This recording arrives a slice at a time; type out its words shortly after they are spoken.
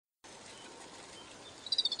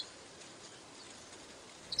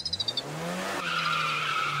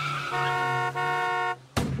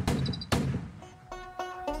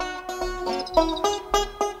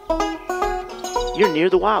You're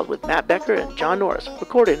Near the Wild with Matt Becker and John Norris,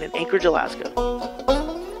 recorded in Anchorage, Alaska.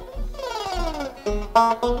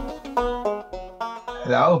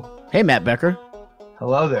 Hello? Hey, Matt Becker.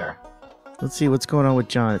 Hello there. Let's see what's going on with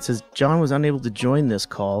John. It says John was unable to join this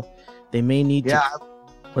call. They may need to...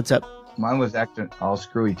 What's up? Mine was acting all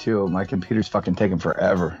screwy, too. My computer's fucking taking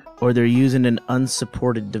forever. Or they're using an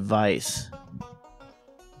unsupported device.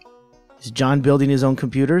 Is John building his own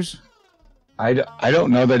computers? I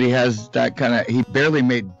don't know that he has that kind of... He barely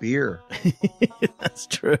made beer. That's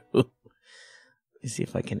true. Let me see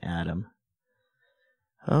if I can add him.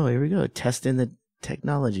 Oh, here we go. Testing the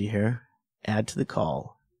technology here. Add to the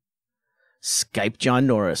call. Skype John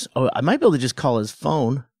Norris. Oh, I might be able to just call his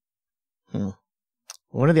phone.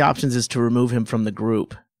 One of the options is to remove him from the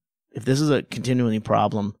group. If this is a continuing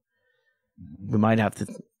problem, we might have to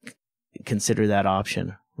consider that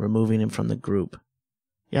option. Removing him from the group.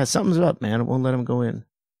 Yeah, something's up, man. It won't let him go in.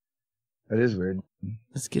 That is weird.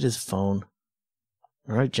 Let's get his phone.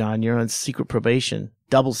 All right, John, you're on secret probation.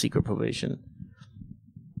 Double secret probation.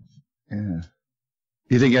 Yeah.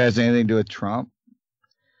 You think it has anything to do with Trump?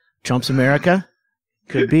 Trump's America?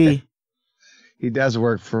 Could be. He does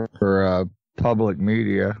work for public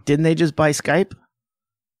media. Didn't they just buy Skype?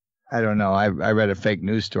 I don't know. I read a fake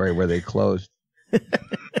news story where they closed.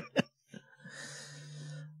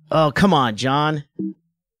 Oh, come on, John.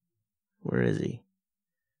 Where is he?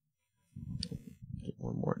 Get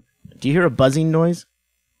one more. Do you hear a buzzing noise?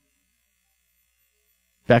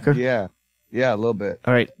 Becker? Yeah, a little bit.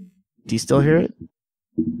 All right. Do you still hear it?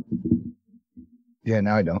 Yeah,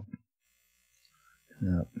 now I don't.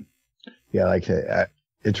 No. Yeah, like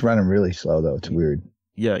it's running really slow though. It's weird.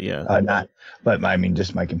 Yeah. But I mean,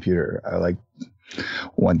 just my computer. I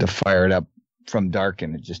wanted to fire it up from dark,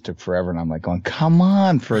 and it just took forever. And I'm like, going, come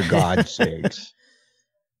on, for God's sakes.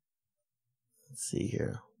 Let's see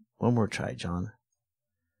here. One more try, John.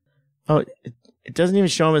 Oh, it doesn't even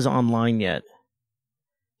show him as online yet.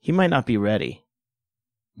 He might not be ready.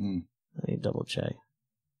 Let me double check.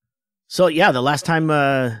 So yeah, the last time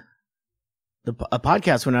a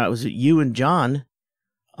podcast went out, it was you and John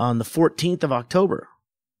on the 14th of October.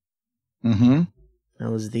 Mm-hmm. That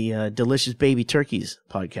was the Delicious Baby Turkeys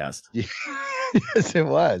podcast. Yes, it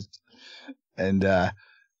was. And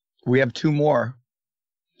we have two more.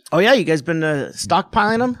 Oh yeah, you guys been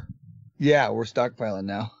stockpiling them? Yeah, we're stockpiling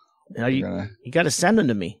now. You got to send them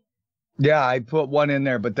to me. Yeah, I put one in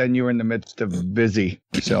there, but then you were in the midst of busy,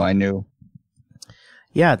 so I knew.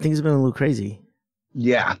 Yeah, things have been a little crazy.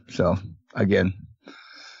 Yeah, so again,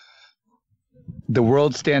 the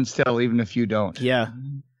world stands still even if you don't. Yeah.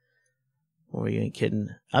 Boy, you ain't kidding.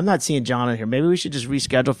 I'm not seeing John in here. Maybe we should just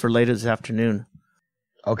reschedule for later this afternoon.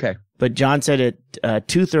 Okay. But John said at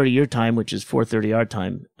 2:30 your time, which is 4:30 our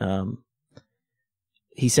time,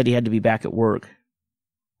 he said he had to be back at work.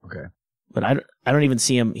 Okay. But I don't even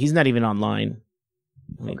see him. He's not even online.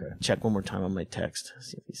 Let me check one more time on my text.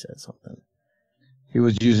 See if he said something. He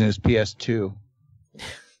was using his PS2.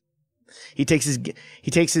 He takes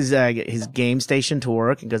his game station to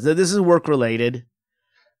work and goes, "This is work related."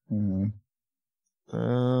 Mm-hmm.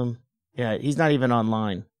 Yeah, he's not even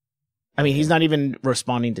online. I mean, he's not even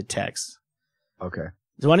responding to texts. Okay.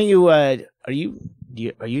 So why don't you? Are you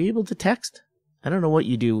able to text? I don't know what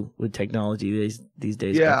you do with technology these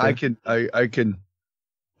days. Yeah, I can.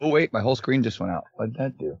 Oh wait, my whole screen just went out. What did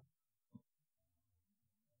that do?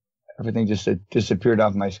 Everything just disappeared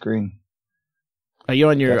off my screen. Are you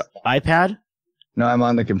on your iPad? No, I'm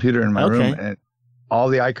on the computer in my room, and all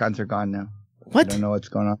the icons are gone now. What? I don't know what's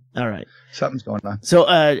going on. All right. Something's going on. So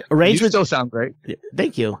arrange You with... still sound great.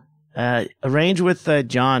 Thank you. Arrange with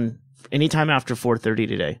John anytime after 4:30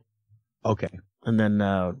 today. Okay. And then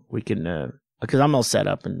we can... because I'm all set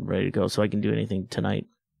up and ready to go, so I can do anything tonight.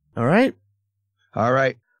 All right? All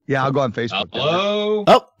right. Yeah, I'll go on Facebook. Hello?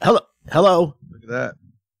 Oh, hello. Look at that.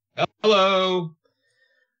 Hello.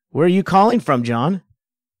 Where are you calling from, John?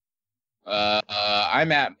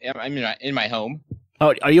 I'm in my home.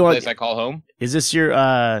 Oh, are you on? Place I call home. Is this your?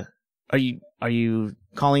 Are you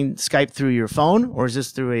calling Skype through your phone, or is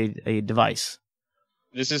this through a device?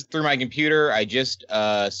 This is through my computer. I just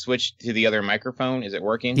switched to the other microphone. Is it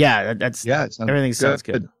working? Yeah, everything sounds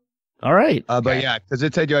good. All right. But yeah, because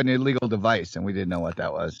it said you had an illegal device, and we didn't know what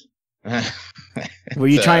that was. Were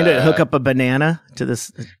you trying to hook up a banana to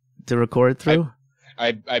this to record through?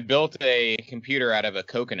 I built a computer out of a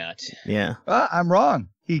coconut. Yeah. I'm wrong.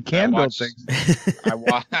 He can build things. I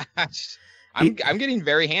watched. I'm getting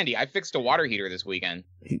very handy. I fixed a water heater this weekend.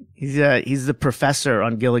 He's the professor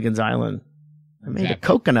on Gilligan's Island. I made a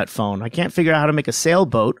coconut phone. I can't figure out how to make a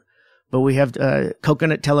sailboat, but we have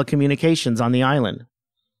coconut telecommunications on the island.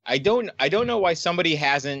 I don't know why somebody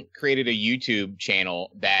hasn't created a YouTube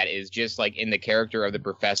channel that is just like in the character of the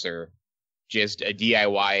professor, just a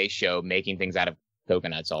DIY show making things out of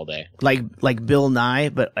coconuts all day. Like Bill Nye,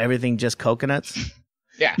 but everything just coconuts.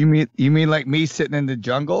 Yeah. You mean like me sitting in the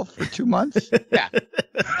jungle for 2 months? Yeah.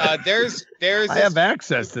 There's I have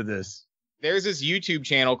access to this. There's this YouTube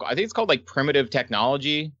channel. I think it's called like Primitive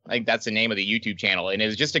Technology. I think that's the name of the YouTube channel. And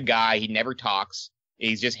it's just a guy. He never talks.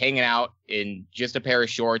 He's just hanging out in just a pair of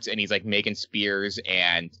shorts, and he's like making spears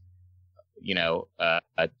and,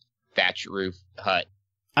 a thatch roof hut.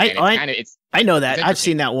 I know that. I've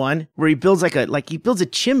seen that one where he builds he builds a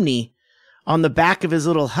chimney on the back of his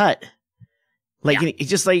little hut. He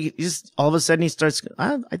just all of a sudden he starts.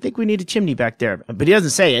 I think we need a chimney back there, but he doesn't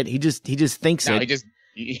say it. He just thinks it.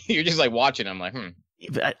 You're just like watching him, like,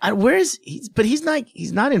 But where is he? But he's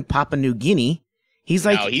not in Papua New Guinea. He's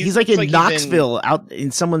in Knoxville, out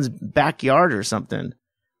in someone's backyard or something.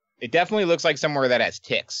 It definitely looks like somewhere that has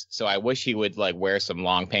ticks. So I wish he would like wear some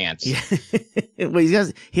long pants. Yeah. Well, he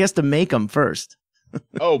has to make them first.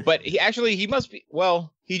 Oh, but he must be.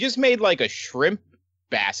 Well, he just made like a shrimp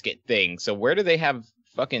basket thing. So where do they have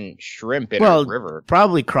fucking shrimp in a river?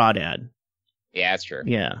 Probably Crawdad. Yeah, that's true.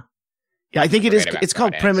 Yeah. Yeah, I think it is. It's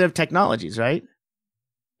called Primitive Technologies, right?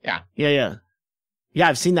 Yeah. Yeah. Yeah,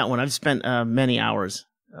 I've seen that one. I've spent many hours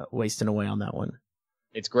wasting away on that one.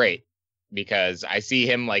 It's great because I see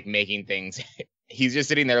him like making things. He's just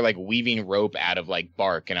sitting there like weaving rope out of like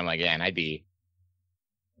bark, and I'm like, man, I'd be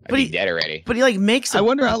dead already. But he like makes. I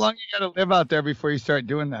wonder how long you got to live out there before you start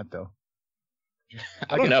doing that, though.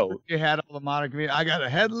 I don't know. You had all the modern. I got a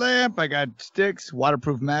headlamp, I got sticks,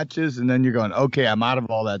 waterproof matches, and then you're going, okay, I'm out of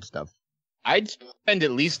all that stuff. I'd spend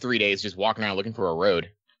at least 3 days just walking around looking for a road.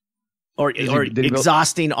 Or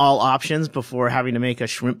exhausting all options before having to make a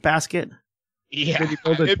shrimp basket. Yeah,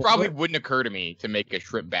 it probably wouldn't occur to me to make a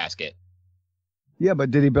shrimp basket. Yeah,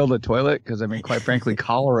 but did he build a toilet? Because, I mean, quite frankly,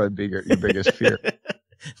 cholera would be your biggest fear.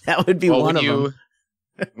 That would be one of them.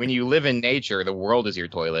 When you live in nature, the world is your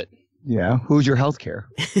toilet. Yeah, who's your health care?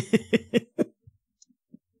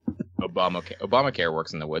 Obamacare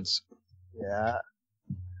works in the woods. Yeah.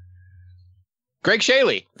 Ggreg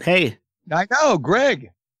Chaille. Hey. I know, Ggreg.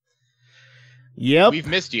 Yep. We've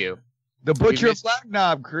missed you. The Butcher of Black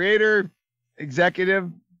Knob, creator, executive.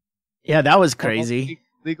 Yeah, that was crazy.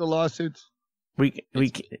 Legal lawsuits. We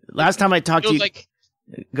last time I talked to you.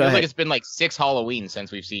 Go ahead. Like it's been like 6 Halloween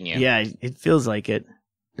since we've seen you. Yeah, it feels like it.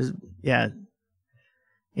 Yeah,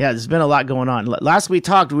 there's been a lot going on. Last we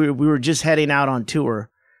talked, we were just heading out on tour,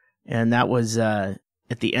 and that was at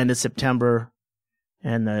the end of September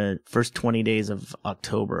and the first 20 days of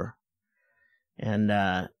October. And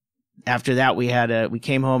after that, we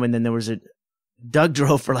came home, and then there was Doug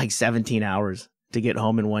drove for like 17 hours to get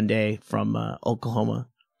home in one day from Oklahoma,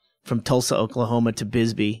 from Tulsa, Oklahoma to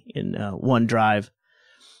Bisbee in one drive.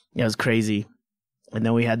 Yeah, it was crazy. And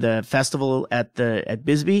then we had the festival at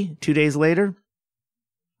Bisbee 2 days later.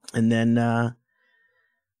 And then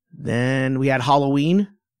we had Halloween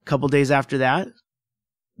a couple days after that.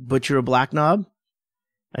 Butcher of Black Knob.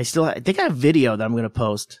 I think I have video that I'm going to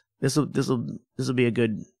post. This will be a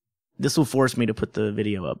good. This will force me to put the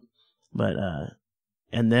video up. But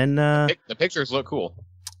and then the pictures look cool.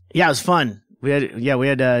 Yeah, it was fun. We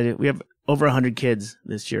have over 100 kids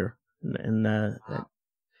this year, and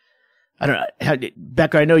I don't know,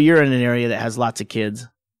 Becker. I know you're in an area that has lots of kids.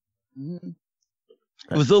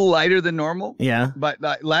 It was a little lighter than normal. Yeah. But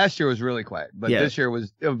last year was really quiet. But this year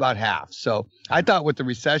was about half. So I thought with the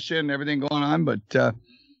recession and everything going on, but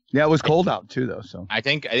yeah, it was cold out too, though. So I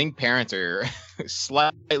think parents are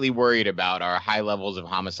slightly worried about our high levels of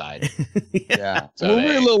homicide. Yeah. So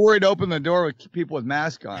we're a little worried to open the door with people with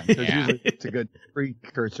masks on. So usually it's a good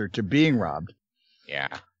precursor to being robbed. Yeah.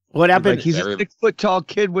 What happened? Like he's a 6 foot tall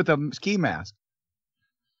kid with a ski mask.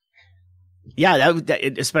 Yeah,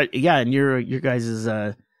 and your guys'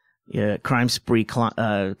 crime spree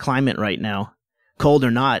climate right now, cold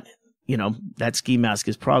or not, that ski mask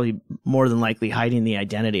is probably more than likely hiding the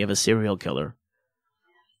identity of a serial killer.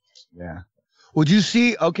 Yeah. Would you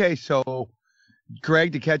see? Okay, so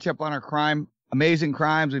Ggreg, to catch up on our amazing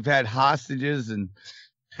crimes, we've had hostages and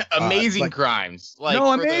amazing crimes.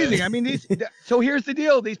 Amazing. I mean, so here's the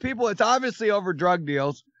deal: these people, it's obviously over drug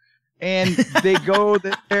deals. And they go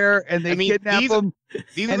there and they kidnap them.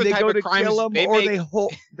 These and are the they type go of to crimes kill them, they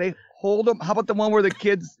hold them. How about the one where the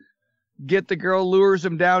kids get the girl, lures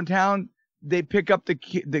them downtown? They pick up the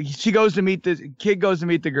kid. Kid goes to meet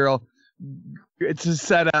the girl. It's a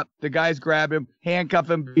setup. The guys grab him, handcuff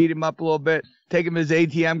him, beat him up a little bit, take him to his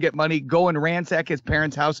ATM, get money, go and ransack his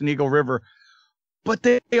parents' house in Eagle River. but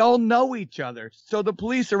they all know each other. So the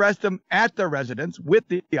police arrest them at their residence with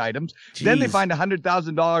the items. Jeez. Then they find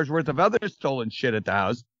 $100,000 worth of other stolen shit at the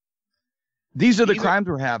house. These are the crimes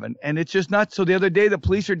we're having, and it's just nuts. So the other day, the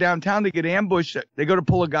police are downtown. They get ambushed. They go to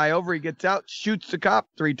pull a guy over. He gets out, shoots the cop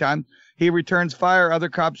 3 times. He returns fire. Other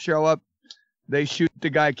cops show up. They shoot the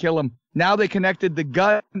guy, kill him. Now they connected the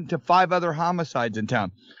gun to 5 other homicides in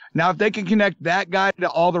town. Now, if they can connect that guy to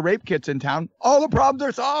all the rape kits in town, all the problems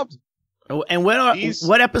are solved. Oh, and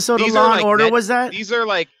what episode of Law and Order was that? These are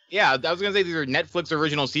like, yeah, I was gonna say these are Netflix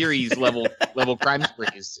original series level crime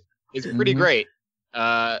sprees. It's pretty great.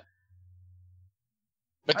 But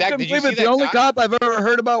I couldn't believe it. The only cop I've ever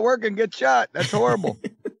heard about working gets shot. That's horrible.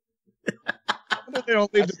 They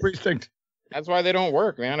don't leave the precinct. That's why they don't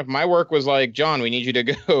work, man. If my work was like, John, we need you to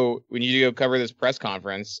go cover this press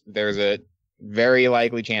conference, there's a very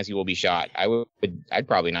likely chance you will be shot. I'd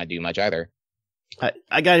probably not do much either.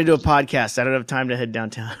 I got to do a podcast. I don't have time to head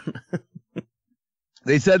downtown.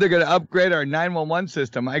 They said they're going to upgrade our 911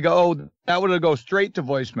 system. I go, oh, that would go straight to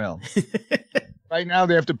voicemail. Right now,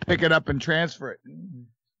 they have to pick it up and transfer it.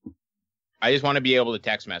 I just want to be able to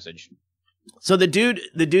text message. So the dude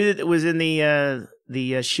that was in the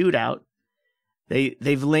shootout,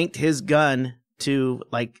 they've linked his gun to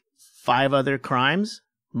like 5 other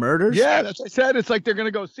murders. Yeah, that's what I said. It's like they're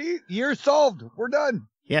gonna go. See, year solved. We're done.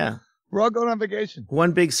 Yeah, we're all going on vacation.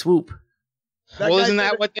 One big swoop. Isn't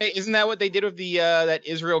that what they did with the that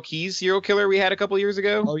Israel Keys serial killer we had a couple years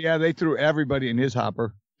ago? Oh yeah, they threw everybody in his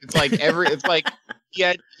hopper. It's like he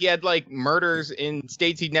had like murders in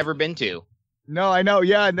states he'd never been to. No, I know.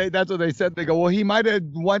 Yeah, and that's what they said. They go, well, he might have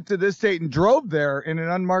went to this state and drove there in an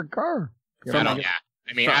unmarked car. I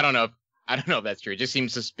don't know if that's true. It just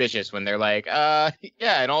seems suspicious when they're like, yeah,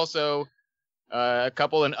 and also a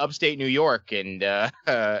couple in upstate New York and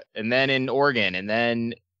then in Oregon and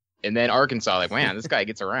then Arkansas. Like, man, this guy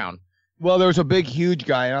gets around. Well, there was a big, huge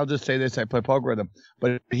guy, and I'll just say this: I play poker with him.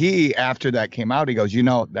 But he, after that came out, he goes,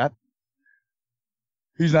 that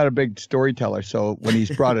he's not a big storyteller. So when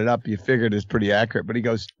he's brought it up, you figured it's pretty accurate. But he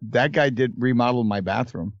goes, that guy did remodel my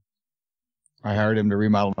bathroom. I hired him to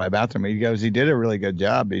remodel my bathroom. He goes, he did a really good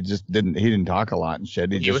job. He didn't talk a lot and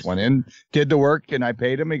shit. He just went in, did the work, and I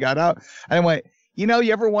paid him. He got out. And I went, you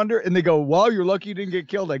ever wonder? And they go, well, you're lucky you didn't get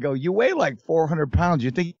killed. I go, you weigh like 400 pounds.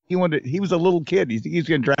 You think he was a little kid. You think he's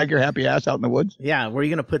going to drag your happy ass out in the woods? Yeah. Where are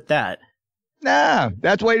you going to put that? Nah,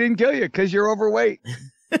 that's why he didn't kill you, because you're overweight.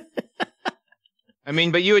 I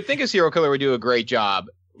mean, but you would think a serial killer would do a great job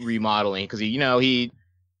remodeling because he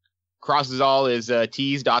crosses all his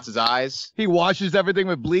T's, dots his I's. He washes everything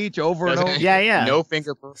with bleach over and over. Yeah. No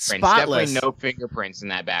fingerprints. Spotless. Definitely no fingerprints in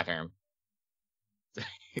that bathroom.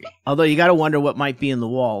 Although you got to wonder what might be in the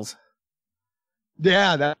walls.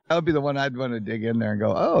 Yeah, that would be the one I'd want to dig in there and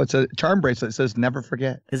go, oh, it's a charm bracelet that says never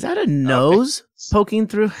forget. Is that a nose poking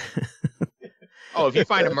through? Oh, if you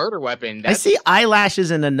find a murder weapon. I see eyelashes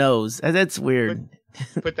in a nose. That's weird.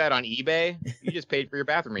 Put that on eBay. You just paid for your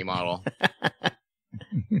bathroom remodel.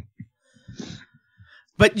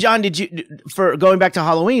 But John, for going back to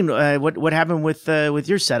Halloween, what happened with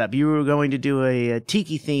your setup? You were going to do a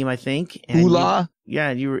tiki theme, I think. Hula.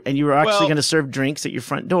 And you were actually going to serve drinks at your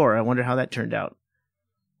front door. I wonder how that turned out.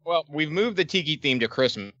 Well, we've moved the tiki theme to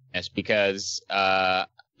Christmas because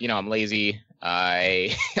I'm lazy.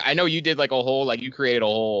 I know you did like you created a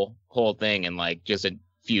whole thing in like just a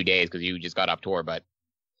few days because you just got off tour, but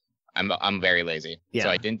I'm very lazy, so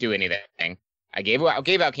I didn't do anything. I gave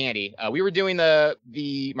out candy. We were doing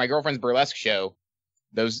my girlfriend's burlesque show,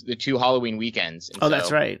 the 2 Halloween weekends. And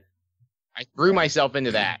that's right. I threw myself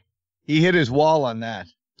into that. He hit his wall on that.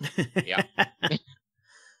 Yeah.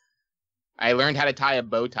 I learned how to tie a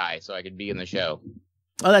bow tie so I could be in the show.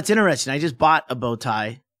 Oh, that's interesting. I just bought a bow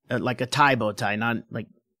tie, like a tie bow tie, not like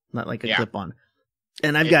a clip on.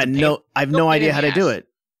 And I've no idea how to do it.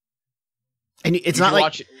 And it's not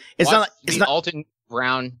like the Alton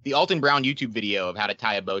Brown YouTube video of how to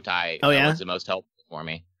tie a bow tie. Oh yeah, was the most helpful for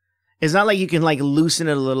me. It's not like you can like loosen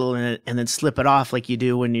it a little and then slip it off like you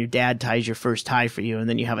do when your dad ties your first tie for you, and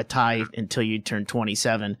then you have a tie until you turn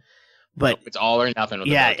 27. But it's all or nothing. With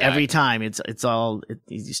every time it's all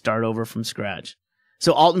you start over from scratch.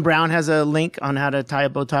 So Alton Brown has a link on how to tie a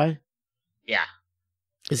bow tie. Yeah.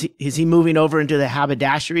 Is he moving over into the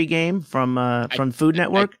haberdashery game from Food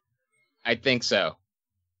Network? I think so.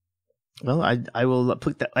 Well, I will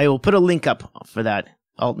put a link up for that,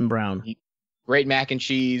 Alton Brown. Great mac and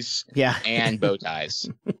cheese. Yeah. And bow ties.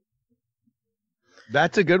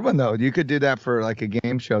 That's a good one though. You could do that for like a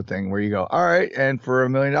game show thing where you go, all right, and for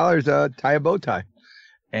 $1 million, tie a bow tie.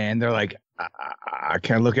 And they're like, I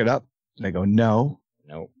can't look it up. And they go, no.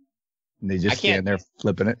 And they just stand there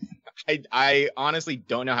flipping it. I honestly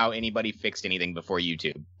don't know how anybody fixed anything before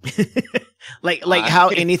YouTube. like how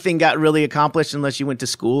anything got really accomplished unless you went to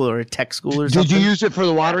school or a tech school or something. Did you use it for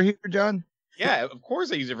the water heater, John? Yeah, of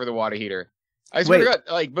course I use it for the water heater. I swear to God,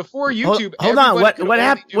 like before YouTube. Hold on, what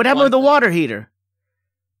happened? What happened with the water heater?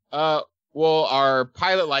 Well, our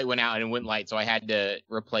pilot light went out and it wouldn't light, so I had to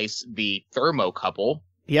replace the thermocouple.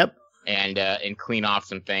 Yep. And clean off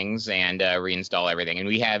some things and reinstall everything. And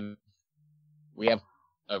we have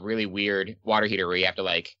a really weird water heater where you have to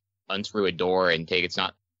like unscrew a door and things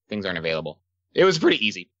aren't available. It was pretty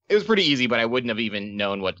easy. But I wouldn't have even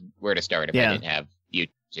known where to start if I didn't have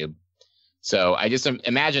YouTube. So I just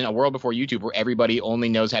imagine a world before YouTube where everybody only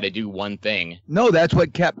knows how to do one thing. No, that's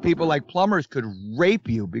what kept people like plumbers could rape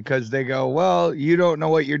you because they go, well, you don't know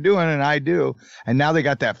what you're doing and I do. And now they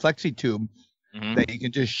got that flexi tube that you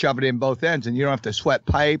can just shove it in both ends and you don't have to sweat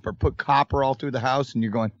pipe or put copper all through the house. And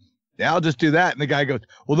you're going, yeah, I'll just do that. And the guy goes,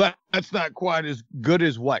 well, that's not quite as good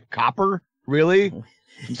as what? Copper? Really?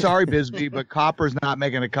 I'm sorry, Bisbee, but copper's not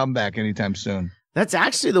making a comeback anytime soon. That's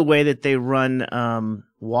actually the way that they run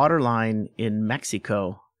water line in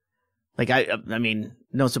Mexico. Like I mean,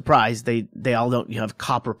 no surprise, they all don't have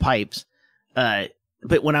copper pipes. But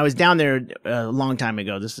when I was down there a long time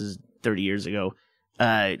ago, this is 30 years ago,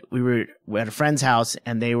 we were at a friend's house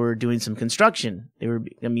and they were doing some construction.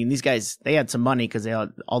 These guys, they had some money because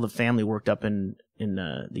all the family worked up in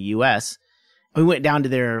the U.S. We went down to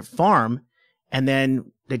their farm and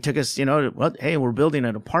then they took us, hey, we're building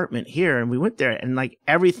an apartment here. And we went there and like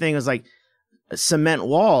everything was like cement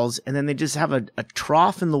walls. And then they just have a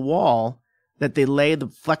trough in the wall that they lay the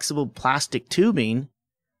flexible plastic tubing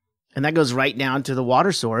and that goes right down to the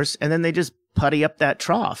water source. And then they just putty up that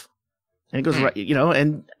trough. And it goes right,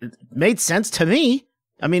 and it made sense to me.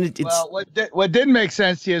 I mean, it's well, what didn't make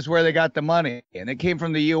sense to you is where they got the money, and it came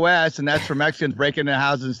from the U.S. and that's for Mexicans breaking into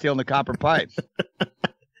houses and stealing the copper pipes.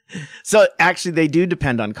 So actually, they do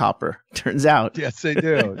depend on copper. Turns out, yes, they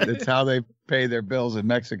do. That's how they pay their bills in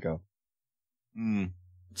Mexico.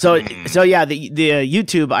 So yeah, the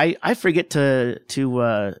YouTube. I forget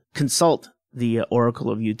to consult the oracle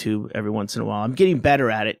of YouTube every once in a while. I'm getting better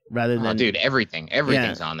at it rather than dude,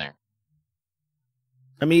 everything's on there.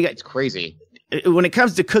 I mean, it's crazy. When it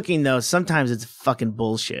comes to cooking, though, sometimes it's fucking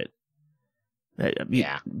bullshit.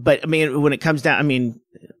 Yeah. But, I mean, when it comes down,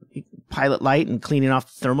 pilot light and cleaning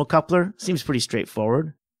off the thermocoupler seems pretty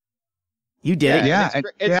straightforward. You did it. Yeah.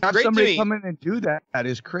 It's have great somebody to me. come in and do that. That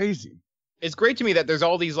is crazy. It's great to me that there's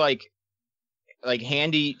all these, like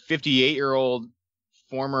handy 58-year-old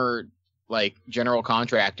former, general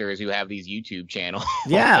contractors who have these YouTube channels.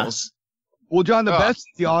 Yeah. Well, John, the best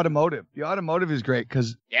is the automotive. The automotive is great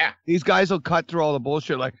because these guys will cut through all the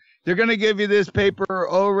bullshit. Like, they're going to give you this paper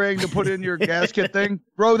O-ring to put in your gasket thing.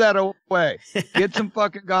 Throw that away. Get some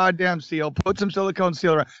fucking goddamn seal. Put some silicone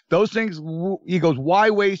seal around. Those things, he goes, why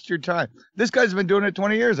waste your time? This guy's been doing it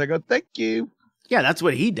 20 years. I go, thank you. Yeah, that's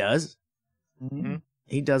what he does. Mm-hmm.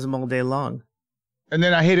 He does them all day long. And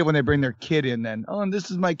then I hate it when they bring their kid in then. Oh, and this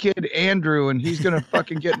is my kid, Andrew, and he's going to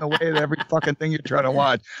fucking get in the way of every fucking thing you're trying to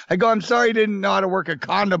watch. I go, I'm sorry you didn't know how to work a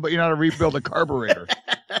condom, but you know how to rebuild a carburetor.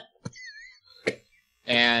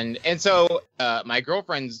 And so my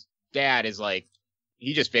girlfriend's dad is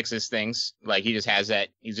he just fixes things. Like, he just has that.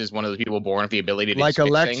 He's just one of those people born with the ability to like just fix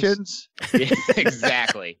elections? Things. Yeah,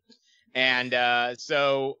 exactly. And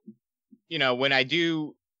so,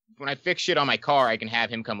 when I fix shit on my car, I can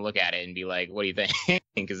have him come look at it and be like, what do you think?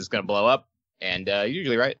 Because it's going to blow up. And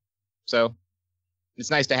usually right. So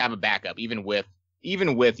it's nice to have a backup, even with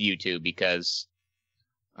YouTube, because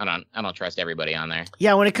I don't trust everybody on there.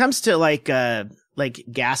 Yeah, when it comes to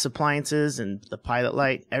gas appliances and the pilot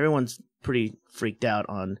light, everyone's pretty freaked out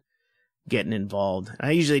on getting involved.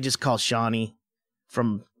 I usually just call Shawnee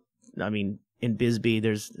in Bisbee.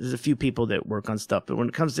 There's a few people that work on stuff, but when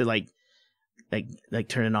it comes to like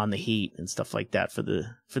turning on the heat and stuff like that for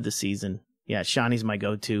the season. Yeah, Shawnee's my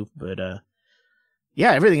go-to, but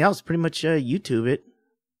yeah, everything else pretty much YouTube it.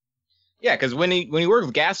 Yeah, because when you work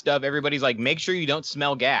with gas stuff, everybody's like, make sure you don't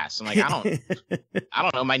smell gas. I'm like, I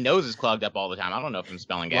don't know. My nose is clogged up all the time. I don't know if I'm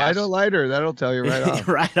smelling gas. Light a lighter. That'll tell you right off.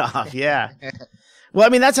 Right off. Yeah. Well,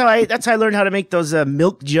 that's how I learned how to make those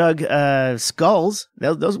milk jug skulls.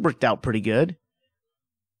 Those worked out pretty good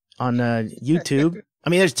on YouTube.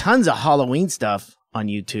 There's tons of Halloween stuff on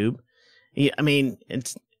YouTube.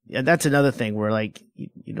 That's another thing where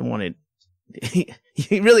you don't want to.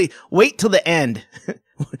 You really wait till the end,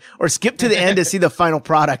 or skip to the end to see the final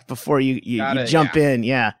product before you jump in.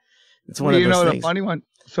 Yeah, it's one of those things.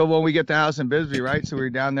 The so when we get the house in Bisbee, right? So we were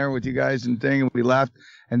down there with you guys and thing, and we left.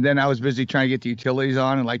 And then I was busy trying to get the utilities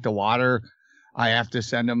on, and like the water, I have to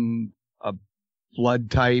send them a blood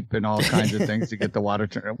type and all kinds of things to get the water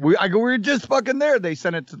turned. We were just fucking there. They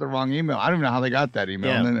sent it to the wrong email. I don't even know how they got that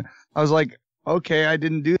email. Yeah. And then I was like, okay, I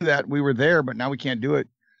didn't do that. We were there, but now we can't do it.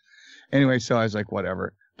 Anyway, so I was like,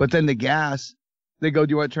 whatever. But then the gas, they go,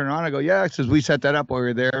 do you want to turn it on? I go, yeah. It says we set that up while we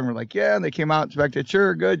were there. And we're like, yeah. And they came out, inspected.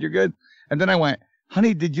 Sure, good, you're good. And then I went,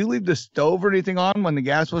 honey, did you leave the stove or anything on when the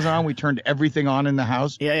gas was on? We turned everything on in the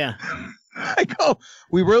house. Yeah. I go,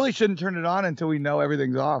 we really shouldn't turn it on until we know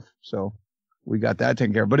everything's off. So we got that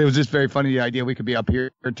taken care of. But it was just very funny, the idea we could be up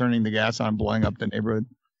here turning the gas on, blowing up the neighborhood.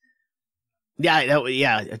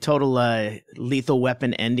 Yeah, a total Lethal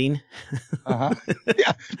Weapon ending. Uh-huh.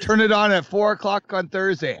 Yeah, turn it on at 4:00 on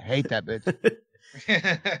Thursday. I hate that bitch.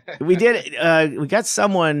 We did it. We got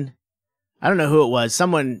someone. I don't know who it was.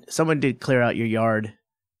 Someone did clear out your yard.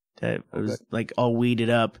 It was like all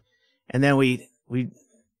weeded up, and then we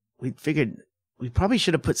figured we probably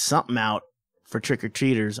should have put something out for trick or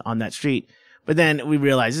treaters on that street. But then we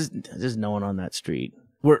realized there's no one on that street.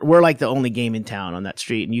 We're like the only game in town on that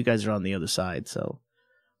street, and you guys are on the other side. So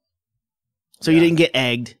you didn't get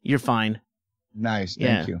egged. You're fine. Nice,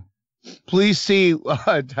 thank you. Please see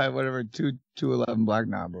whatever 211 Black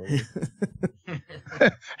Knob.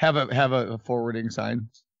 have a forwarding sign.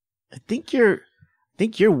 I think you're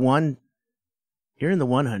one. You're in the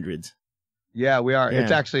 100s. Yeah, we are. Yeah.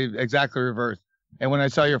 It's actually exactly reversed. And when I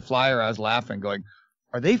saw your flyer, I was laughing, going,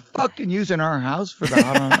 "Are they fucking using our house for the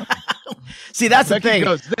hot on?" See, that's Becky the thing.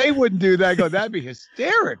 Goes, they wouldn't do that. I go, that'd be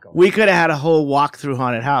hysterical. We could have had a whole walk through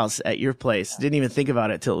haunted house at your place. Didn't even think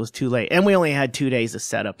about it till it was too late, and we only had 2 days to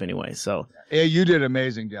set up anyway. So yeah, you did an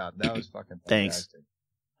amazing job. That was fucking fantastic. Thanks.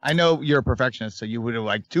 I know you're a perfectionist, so you would have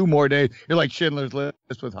like 2 more days. You're like Schindler's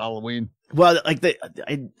List with Halloween. Well, like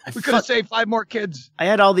We could have saved 5 more kids. I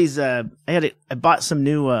had all these. I bought some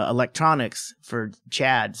new electronics for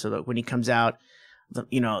Chad, so that when he comes out,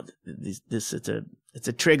 it's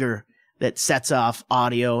a trigger that sets off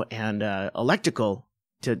audio and electrical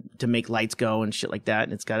to make lights go and shit like that.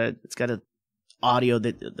 And it's got a audio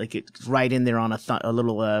that like it's right in there on a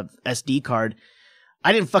little SD card.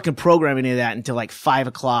 I didn't fucking program any of that until like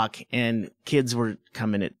 5:00, and kids were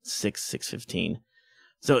coming at 6:15.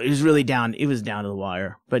 So it was really down. It was down to the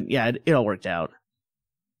wire. But yeah, it all worked out.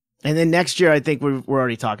 And then next year, I think we're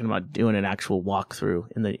already talking about doing an actual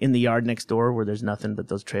walkthrough in the yard next door where there's nothing but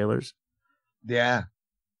those trailers. Yeah.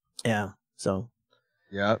 Yeah. So.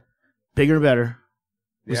 Yeah. Bigger and better.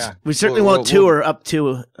 Yeah. We certainly won't tour up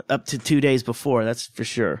to 2 days before. That's for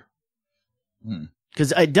sure.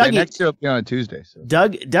 Because Doug next year will be on a Tuesday. So.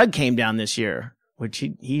 Doug came down this year, which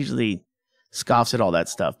he usually scoffs at all that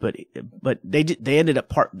stuff. But they ended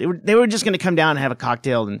up they were just going to come down and have a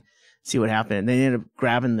cocktail and see what happened. And they ended up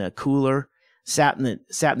grabbing the cooler, sat in the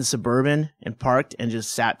Suburban and parked and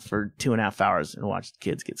just sat for 2.5 hours and watched the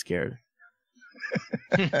kids get scared.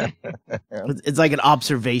 It's like an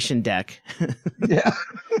observation deck. Yeah.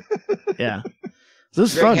 Yeah. So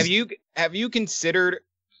this is Greg, fun. have you considered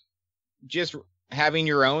just having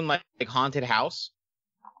your own like haunted house?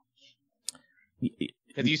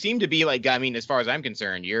 Because you seem to be like, I mean, as far as I'm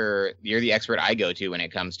concerned, you're the expert I go to when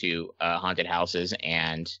it comes to haunted houses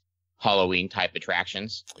and Halloween type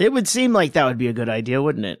attractions. It would seem like that would be a good idea,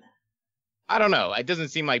 wouldn't it? I don't know. It doesn't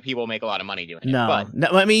seem like people make a lot of money doing it. No, I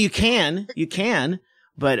mean, you can,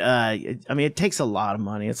 but I mean, it takes a lot of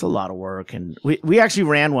money. It's a lot of work. And we actually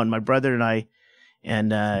ran one, my brother and I,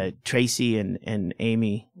 and Tracy and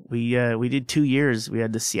Amy. We did 2 years. We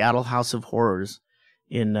had the Seattle House of Horrors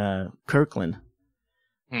in Kirkland,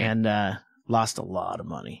 and lost a lot of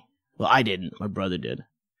money. Well, I didn't. My brother did.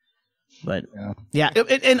 But yeah,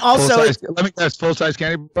 and also let me guess, full-size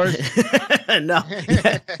candy bars. No,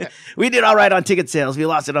 we did all right on ticket sales. We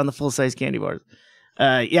lost it on the full-size candy bars.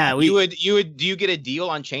 Yeah, do you get a deal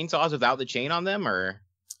on chainsaws without the chain on them, or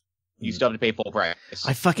you still have to pay full price?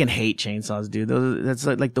 I fucking hate chainsaws, dude. That's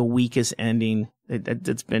like the weakest ending.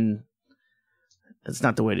 It's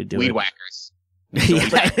not the way to do Weed it. whackers.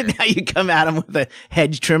 Now you come at them with a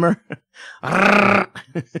hedge trimmer.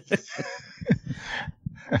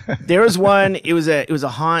 There was one. It was a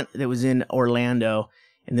haunt that was in Orlando,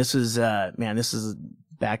 and this was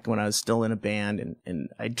back when I was still in a band, and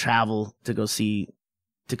I'd travel to go see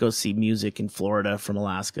music in Florida from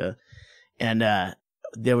Alaska, and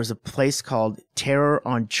there was a place called Terror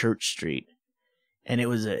on Church Street, and it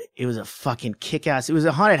was a fucking kick-ass. It was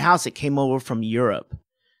a haunted house that came over from Europe.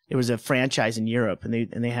 It was a franchise in Europe,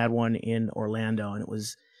 and they had one in Orlando, and it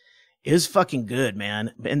was fucking good,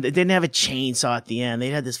 man. And they didn't have a chainsaw at the end. They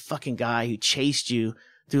had this fucking guy who chased you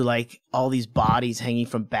through like all these bodies hanging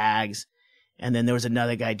from bags. And then there was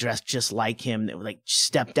another guy dressed just like him that like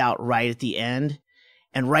stepped out right at the end.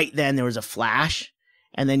 And right then there was a flash.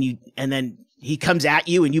 And then he comes at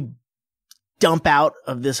you and you dump out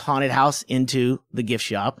of this haunted house into the gift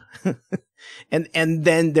shop. and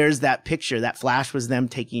then there's that picture. That flash was them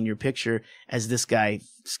taking your picture as this guy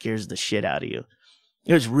scares the shit out of you.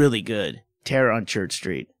 It was really good. Terror on Church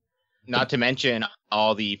Street. Not to mention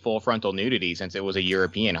all the full frontal nudity, since it was a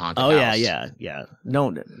European haunted house. Yeah. No,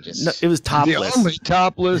 it was topless. The only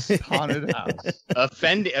topless haunted house.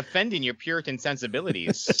 Offending your Puritan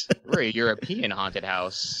sensibilities. We're a European haunted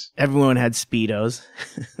house. Everyone had Speedos.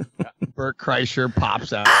 Bert Kreischer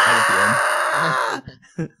pops out at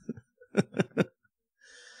the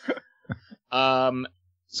end.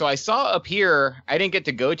 So I saw up here, I didn't get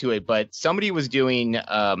to go to it, but somebody was doing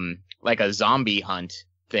like a zombie hunt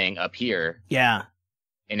thing up here. Yeah.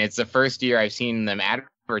 And it's the first year I've seen them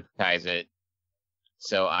advertise it.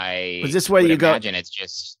 So was this where you imagine it's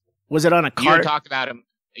just. Was it on a cart?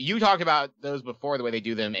 You talked about those before, the way they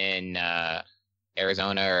do them in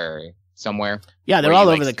Arizona or somewhere. Yeah, they're all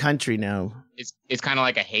over the country now. It's kind of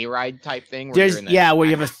like a hayride type thing. Where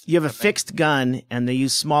you have a fixed gun and they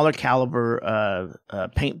use smaller caliber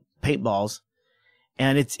paintballs.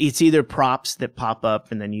 And it's either props that pop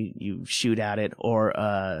up and then you shoot at it, or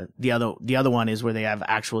the other one is where they have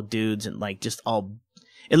actual dudes and like just all.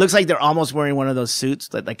 It looks like they're almost wearing one of those suits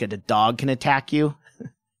that like a dog can attack you.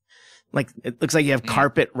 Like it looks like you have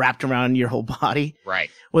carpet wrapped around your whole body. Right.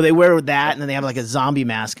 Well, they wear that and then they have like a zombie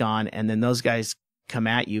mask on, and then those guys come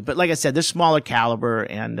at you. But like I said, they're smaller caliber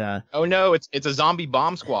and. Oh no! It's a zombie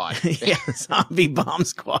bomb squad. Yeah, zombie bomb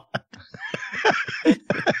squad.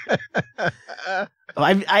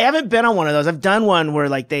 I haven't been on one of those. I've done one where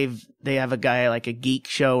like they have a guy like a geek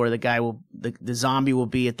show where the zombie will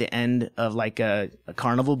be at the end of like a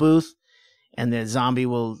carnival booth, and the zombie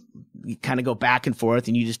will kind of go back and forth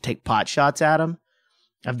and you just take pot shots at him.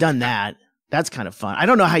 I've done that. That's kind of fun. I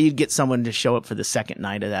don't know how you'd get someone to show up for the second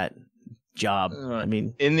night of that job. I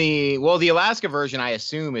mean, the Alaska version, I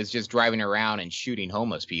assume, is just driving around and shooting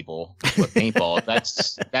homeless people with paintball.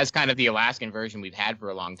 That's kind of the Alaskan version we've had for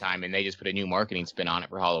a long time, and they just put a new marketing spin on it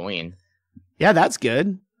for Halloween. Yeah, that's good.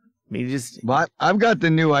 I mean, But I've got the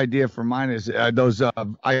new idea for mine is those.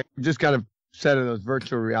 I just got a set of those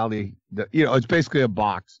virtual reality. It's basically a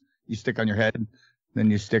box you stick on your head,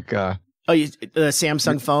 then you stick. The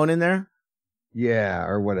Samsung phone in there. Yeah,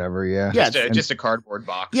 or whatever. Yeah. Yeah, just a cardboard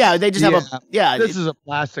box. Yeah, they just have This is a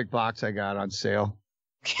plastic box I got on sale.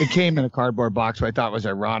 It came in a cardboard box, which I thought was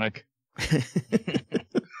ironic.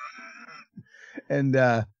 And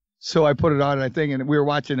so I put it on, and we were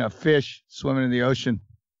watching a fish swimming in the ocean,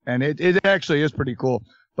 and it actually is pretty cool.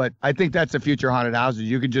 But I think that's the future haunted houses.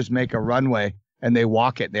 You could just make a runway, and they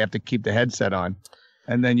walk it. They have to keep the headset on,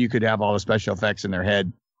 and then you could have all the special effects in their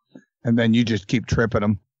head, and then you just keep tripping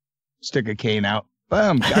them. Stick a cane out.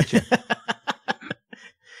 Boom, gotcha.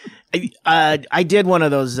 I did one of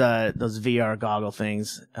those VR goggle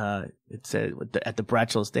things. It's at the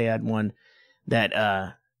Bretschels. They had one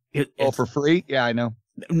that for free? Yeah, I know.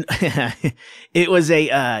 It's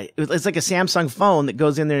like a Samsung phone that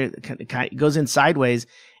goes in there, goes in sideways,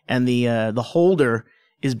 and the holder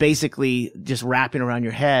is basically just wrapping around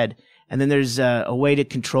your head. And then there's a way to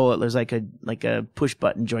control it. There's like a push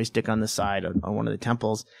button joystick on the side on one of the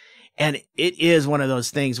temples. And it is one of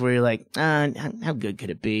those things where you're like, how good could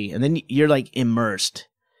it be? And then you're like immersed.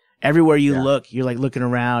 Everywhere you look, you're like looking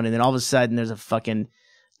around, and then all of a sudden there's a fucking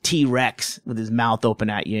T-Rex with his mouth open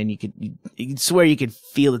at you, and you could swear you could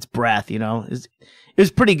feel its breath, It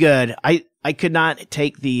was pretty good. I could not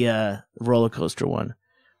take the roller coaster one.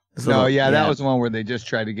 That was the one where they just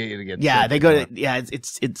try to get you to get sick. They go to,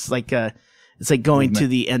 it's like going to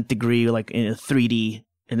the nth degree, like in a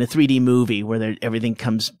 3D movie where everything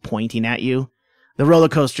comes pointing at you. The roller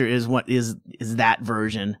coaster is what is that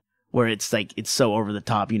version where it's like it's so over the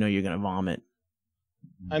top, you're gonna vomit.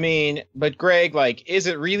 I mean, but Greg, like, is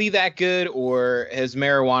it really that good, or has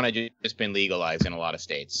marijuana just been legalized in a lot of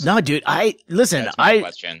states? No, dude. That's my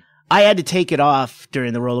question. I had to take it off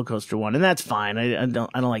during the roller coaster one, and that's fine. I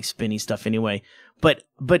don't like spinny stuff anyway. But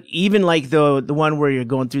even like the one where you're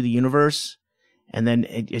going through the universe, and then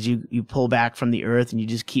as you pull back from the earth and you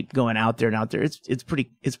just keep going out there and out there, it's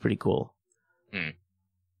pretty cool.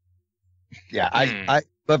 Yeah,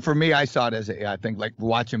 but for me, I saw it as I think like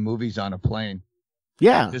watching movies on a plane.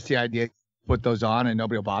 Yeah, just the idea, put those on and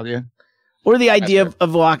nobody will bother you. Or the idea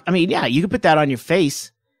of walk. I mean, yeah, you could put that on your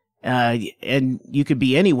face, and you could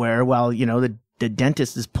be anywhere while the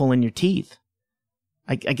dentist is pulling your teeth.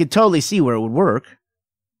 I could totally see where it would work.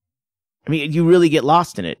 I mean, you really get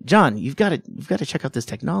lost in it. John, you've got to check out this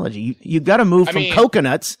technology. You've got to move from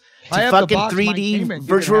coconuts to fucking 3D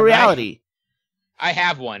virtual reality. I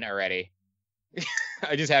have one already.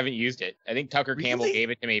 I just haven't used it. I think Tucker Campbell gave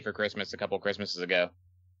it to me for Christmas a couple Christmases ago.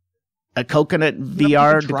 A coconut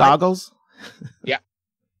VR goggles? Yeah.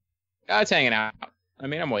 It's hanging out. I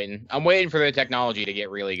mean, I'm waiting. I'm waiting for the technology to get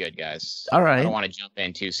really good, guys. All right. I don't want to jump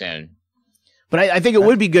in too soon. But I think it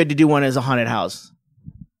would be good to do one as a haunted house.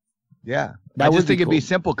 Yeah. I just think it'd be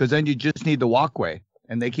simple because then you just need the walkway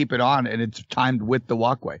and they keep it on and it's timed with the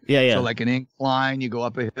walkway. Yeah. So like an incline, you go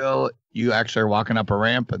up a hill, you actually are walking up a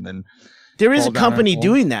ramp and then. There is a company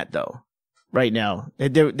doing that though, right now.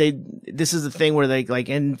 This is the thing where they like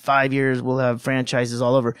in 5 years we'll have franchises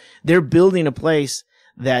all over. They're building a place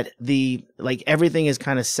that everything is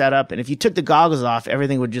kind of set up, and if you took the goggles off,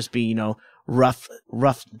 everything would just be rough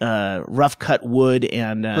cut wood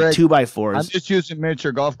and Ggreg, 2x4s. I'm just using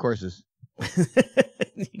miniature golf courses.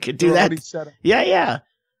 You could do that. Yeah.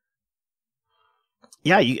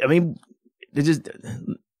 I mean,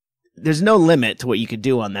 there's no limit to what you could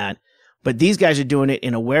do on that. But these guys are doing it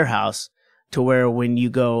in a warehouse to where when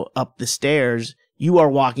you go up the stairs, you are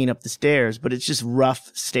walking up the stairs, but it's just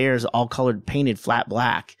rough stairs, all colored, painted flat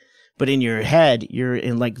black. But in your head, you're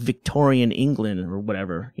in like Victorian England or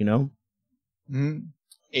whatever, Mm-hmm.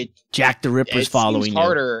 Jack the Ripper's following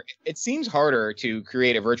you. It seems harder to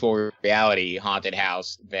create a virtual reality haunted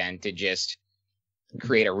house than to just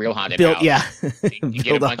create a real haunted house. Yeah. You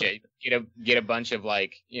get a bunch of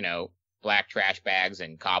like, black trash bags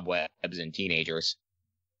and cobwebs and teenagers.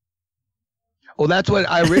 Well, that's what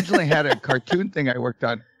I originally had a cartoon thing I worked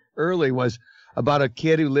on early was about a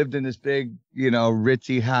kid who lived in this big,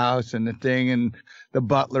 ritzy house and the thing, and the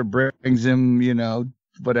butler brings him,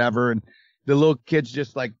 whatever. And the little kid's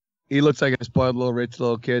just like, he looks like a spoiled little rich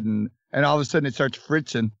little kid. And all of a sudden it starts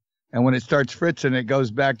fritzing. And when it starts fritzing, it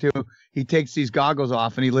goes back to, he takes these goggles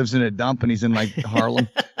off and he lives in a dump and he's in like Harlem.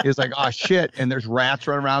 He's like, oh shit. And there's rats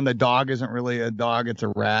running around. The dog isn't really a dog. It's a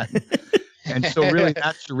rat. And so really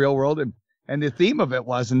that's the real world. And the theme of it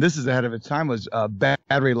was, and this is ahead of its time, was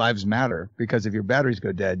battery lives matter, because if your batteries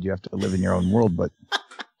go dead, you have to live in your own world. But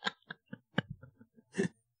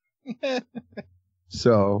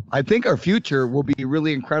so I think our future will be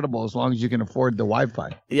really incredible as long as you can afford the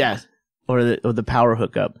Wi-Fi. Yeah. Or the power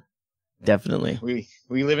hookup. Definitely.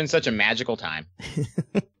 We live in such a magical time.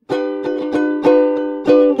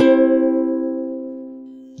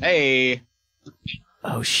 Hey.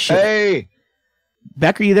 Oh shit. Hey.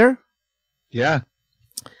 Becker, you there? Yeah.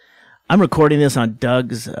 I'm recording this on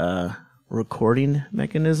Doug's recording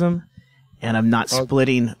mechanism, and I'm not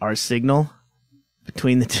splitting our signal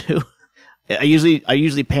between the two. I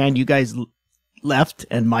usually pan you guys left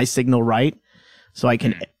and my signal right, so I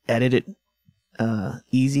can edit it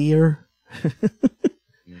easier.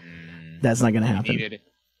 That's not going to happen.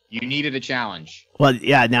 You needed a challenge. Well,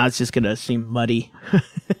 yeah, now it's just going to seem muddy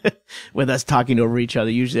with us talking over each other.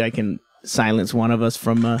 Usually I can silence one of us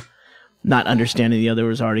from not understanding the other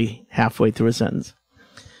was already halfway through a sentence.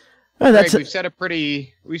 Oh,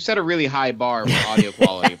 Ggreg, we've set a really high bar for audio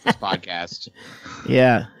quality for this podcast.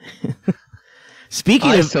 Yeah.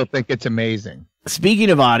 I still think it's amazing. Speaking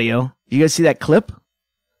of audio, you guys see that clip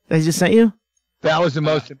that I just sent you? That was the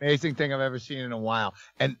most amazing thing I've ever seen in a while.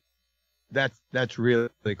 And that's really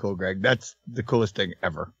cool, Ggreg. That's the coolest thing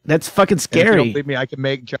ever. That's fucking scary. If you don't believe me, I can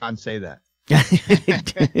make John say that.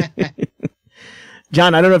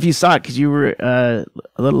 John, I don't know if you saw it because you were a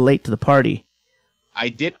little late to the party. I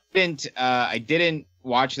didn't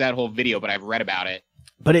watch that whole video, but I've read about it.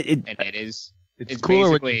 But it's cooler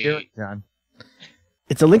basically, when you hear it, John.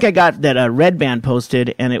 It's a link I got that Red Band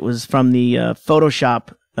posted, and it was from the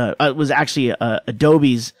Photoshop. It was actually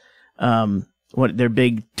Adobe's their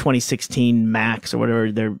big 2016 Max or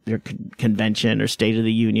whatever their convention or State of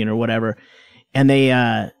the Union or whatever, and they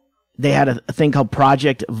had a thing called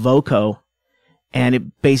Project Voco, and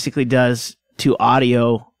it basically does to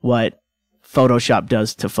audio what Photoshop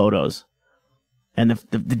does to photos. And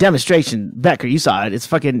the demonstration, Becker, you saw it.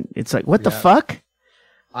 It's like, what the fuck?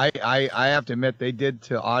 I have to admit, they did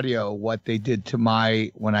to audio what they did to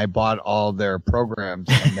when I bought all their programs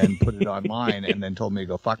and then put it online and then told me to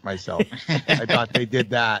go fuck myself. I thought they did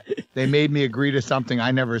that. They made me agree to something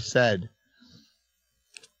I never said.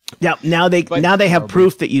 Yeah, now they have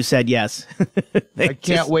proof that you said yes. I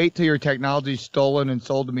can't wait till your technology's stolen and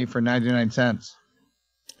sold to me for 99 cents.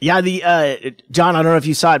 Yeah, John, I don't know if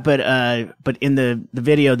you saw it, but in the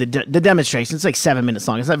video, the demonstration, it's like 7 minutes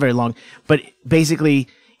long. It's not very long, but basically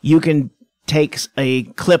you can take a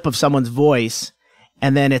clip of someone's voice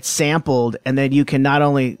and then it's sampled, and then you can not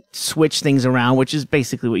only switch things around, which is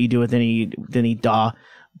basically what you do with any DAW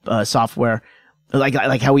software,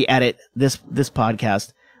 like how we edit this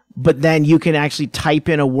podcast, but then you can actually type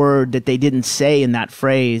in a word that they didn't say in that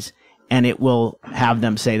phrase, and it will have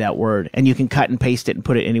them say that word, and you can cut and paste it and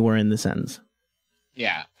put it anywhere in the sentence.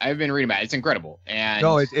 Yeah, I've been reading about it. It's incredible. And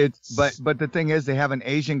no, but the thing is, they have an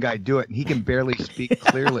Asian guy do it, and he can barely speak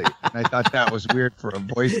clearly. And I thought that was weird for a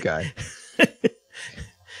voice guy.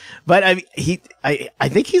 But I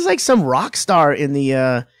think he's like some rock star in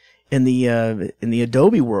the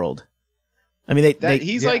Adobe world. I mean,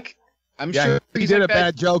 he's like, I'm sure he did like a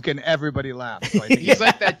bad joke and everybody laughed. So he's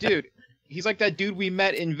like that dude. He's like that dude we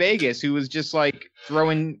met in Vegas who was just like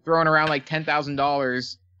throwing around like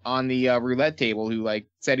 $10,000 on the roulette table, who like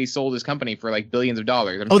said he sold his company for like billions of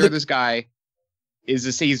dollars. I'm sure this guy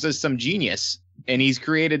he's just some genius, and he's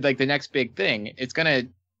created like the next big thing. It's gonna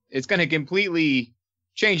completely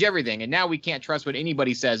change everything, and now we can't trust what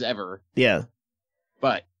anybody says ever. Yeah,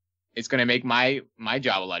 but it's gonna make my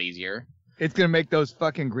job a lot easier. It's gonna make those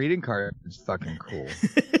fucking greeting cards fucking cool.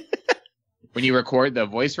 When you record the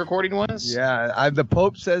voice recording ones? Yeah, the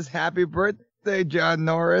Pope says happy birthday, John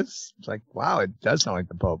Norris. It's like, wow, it does sound like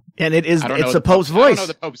the Pope. And it's the Pope's voice. I don't know what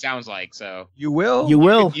the Pope sounds like, so. You will.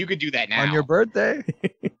 You could do that now. On your birthday.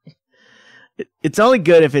 It's only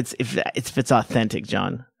good if it's authentic,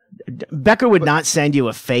 John. Becker would not send you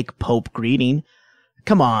a fake Pope greeting.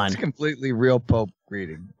 Come on. It's a completely real Pope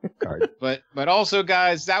greeting card. But also,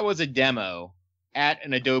 guys, that was a demo at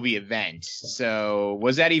an Adobe event. So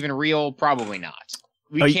was that even real? Probably not.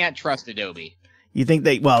 We can't trust Adobe. You think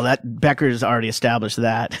that Becker's already established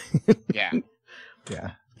that. Yeah.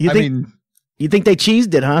 Yeah. You think they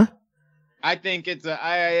cheesed it, huh? I think it's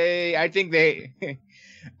I think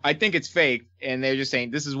it's fake, and they're just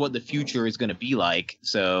saying this is what the future is going to be like.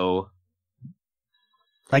 So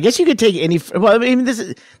I guess you could take any. Well, I mean, this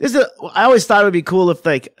is. I always thought it would be cool if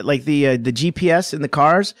the GPS in the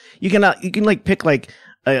cars, you can like pick like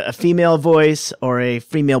a female voice or a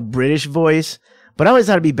female British voice. But I always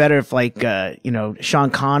thought it'd be better if like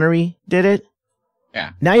Sean Connery did it.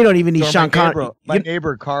 Yeah. Now you don't even need Sean Connery. My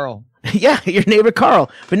neighbor Carl. Yeah, your neighbor Carl.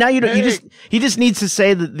 But now you don't. Hey. He just needs to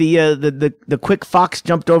say that the quick fox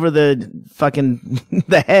jumped over the fucking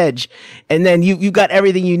the hedge, and then you got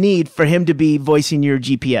everything you need for him to be voicing your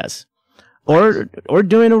GPS, or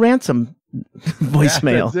doing a ransom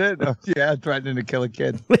voicemail. Yeah, that's it. Yeah, threatening to kill a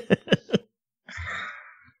kid.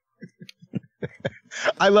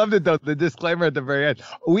 I loved it though. The disclaimer at the very end.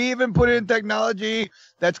 We even put in technology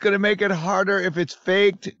that's going to make it harder if it's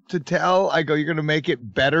faked to tell. I go, you're going to make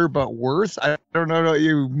it better but worse. I don't know what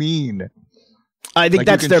you mean. I think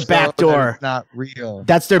that's their back door. It's not real.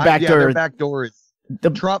 That's their back door. Their back door is.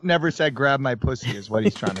 Trump never said "grab my pussy" is what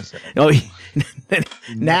he's trying to say. Oh,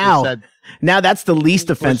 now that's the least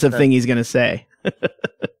offensive thing he's going to say.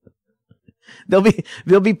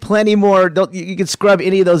 There'll be plenty more. You can scrub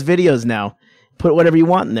any of those videos now. Put whatever you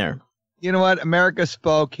want in there. You know what? America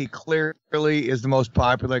spoke. He clearly is the most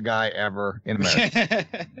popular guy ever in America.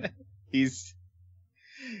 He is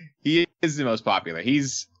the most popular. Hillary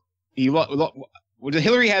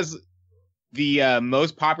has the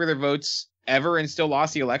most popular votes ever and still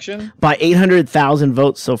lost the election by 800,000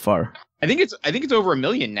 votes so far. I think it's over 1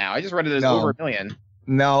 million now. I just read it as over 1 million.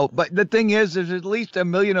 No, but the thing is, there's at least 1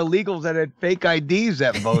 million illegals that had fake IDs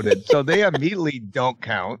that voted, so they immediately don't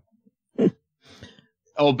count.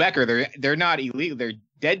 Oh, Becker, they're not illegal. They're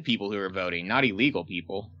dead people who are voting, not illegal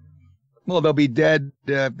people. Well, they'll be dead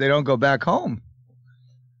if they don't go back home.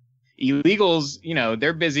 Illegals,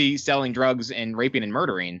 they're busy selling drugs and raping and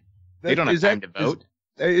murdering. They don't have time to vote.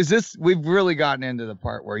 We've really gotten into the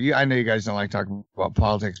part where I know you guys don't like talking about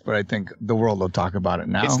politics, but I think the world will talk about it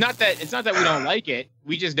now. It's not that we don't like it.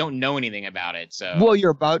 We just don't know anything about it. So. Well,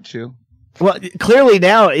 you're about to. Well, clearly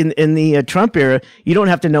now in the Trump era, you don't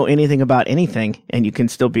have to know anything about anything, and you can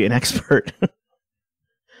still be an expert.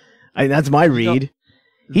 That's my read.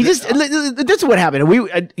 This is what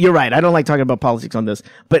happened. You're right. I don't like talking about politics on this,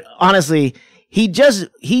 but honestly, he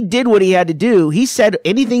did what he had to do. He said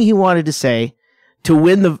anything he wanted to say to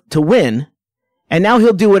win, and now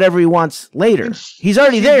he'll do whatever he wants later. He's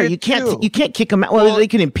already there. You can't kick him out. Well, they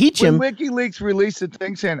can impeach him. When WikiLeaks released a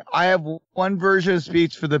thing saying, I have one version of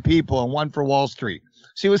speech for the people and one for Wall Street.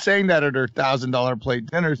 She was saying that at her $1,000 plate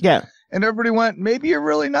dinners. Yeah. And everybody went, maybe you're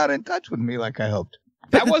really not in touch with me like I hoped.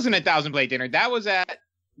 That wasn't a 1,000 plate dinner. That was at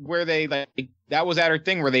that was at her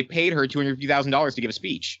thing where they paid her $250,000 to give a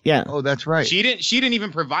speech. Yeah. Oh, that's right. She didn't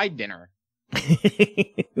even provide dinner.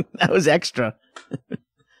 That was extra.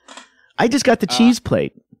 I just got the cheese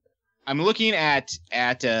plate. I'm looking at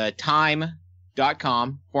Time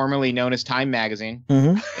Time.com, formerly known as Time Magazine.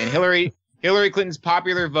 Mm-hmm. And Hillary Clinton's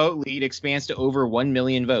popular vote lead expands to over 1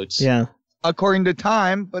 million votes. Yeah. According to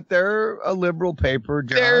Time, but they're a liberal paper.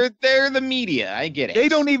 John. They're the media. I get it. They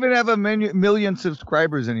don't even have a million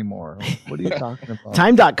subscribers anymore. What are you talking about?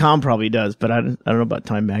 Time.com probably does, but I don't know about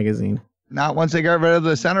Time Magazine. Not once they got rid of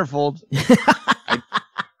the centerfold.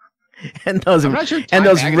 And those I'm not sure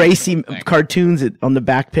those racy cartoons on the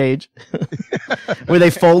back page where they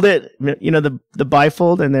fold it, you know, the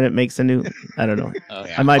bifold, and then it makes a new. I don't know. Oh,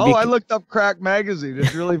 yeah. I looked up Crack Magazine.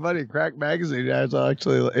 It's really funny. Crack Magazine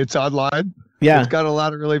it's online. Yeah, it's got a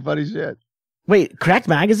lot of really funny shit. Wait, Crack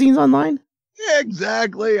Magazine's online? Yeah,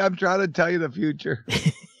 exactly. I'm trying to tell you the future.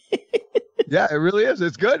 Yeah, it really is.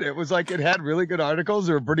 It's good. It was like it had really good articles.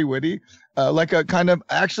 They were pretty witty, like a kind of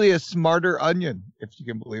actually a smarter Onion, if you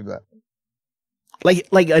can believe that.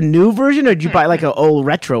 Like a new version, or did you buy like an old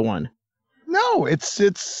retro one? No,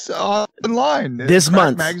 it's online. This Crack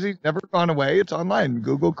month. Magazine's never gone away. It's online.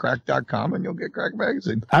 Google crack.com and you'll get Crack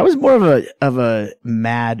Magazine. I was more of a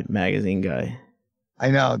Mad Magazine guy.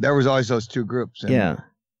 I know. There was always those two groups. Yeah.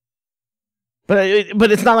 But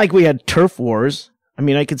it's not like we had turf wars. I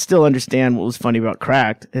mean, I could still understand what was funny about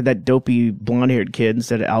Cracked. It had that dopey blonde-haired kid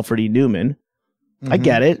instead of Alfred E. Newman. Mm-hmm. I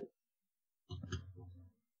get it.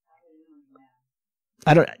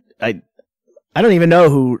 I don't even know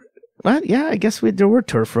who. Well, yeah, I guess there were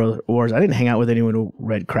turf wars. I didn't hang out with anyone who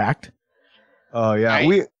read Cracked. Oh yeah,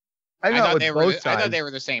 I thought they were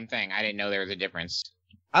the same thing. I didn't know there was a difference.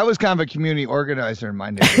 I was kind of a community organizer in my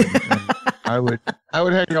neighborhood. I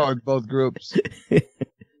would hang out with both groups.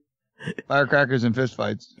 Firecrackers and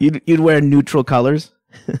fistfights. You'd wear neutral colors.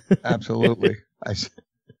 Absolutely.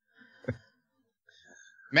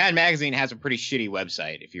 Mad Magazine has a pretty shitty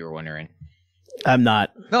website, if you were wondering. I'm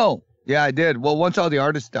not. No. Yeah, I did. Well, once all the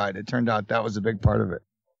artists died, it turned out that was a big part of it.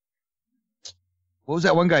 What was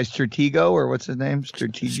that one guy? Stratego, or what's his name?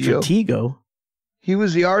 Stratego? He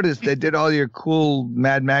was the artist that did all your cool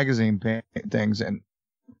Mad Magazine things. And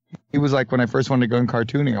he was like, when I first wanted to go in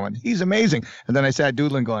cartooning, I went, he's amazing. And then I sat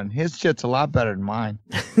doodling going, his shit's a lot better than mine.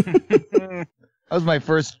 That was my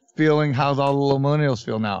first feeling how all the millennials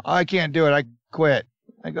feel now. Oh, I can't do it. I quit.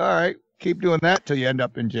 I go, all right, keep doing that till you end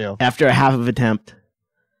up in jail. After a half of attempt.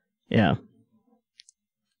 Yeah.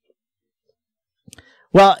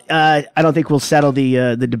 Well, I don't think we'll settle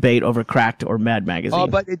the debate over Cracked or Mad Magazine. Oh,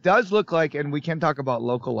 but it does look like, and we can talk about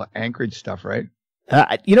local Anchorage stuff, right?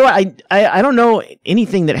 You know what? I don't know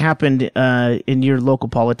anything that happened in your local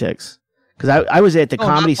politics, because I was at the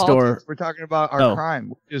Comedy Store. We're talking about our crime,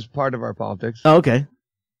 which is part of our politics. Oh, okay.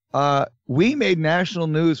 We made national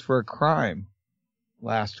news for a crime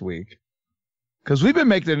last week, because we've been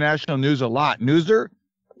making the national news a lot. Newser,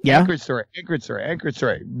 yeah. Anchorage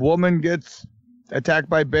story. Woman gets attacked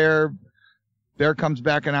by bear. Bear comes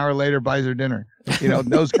back an hour later, buys her dinner. You know,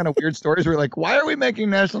 those kind of weird stories. We're like, why are we making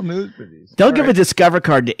national news for these? Don't give a Discover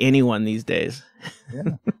card to anyone these days.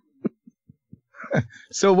 Yeah.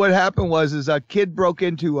 So what happened was a kid broke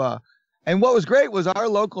into and what was great was our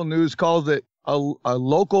local news called it a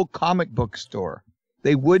local comic book store.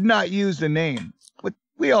 They would not use the name, but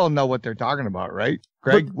we all know what they're talking about, right?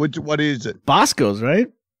 Greg, what is it? Bosco's,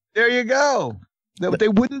 right? There you go. They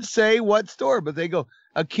wouldn't say what store, but they go,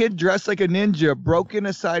 a kid dressed like a ninja broke in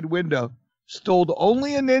a side window, stole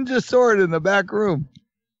only a ninja sword in the back room,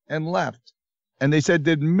 and left. And they said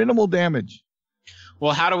did minimal damage.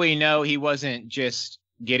 Well, how do we know he wasn't just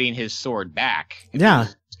getting his sword back? Yeah.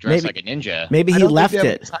 Dressed like a ninja. Maybe he left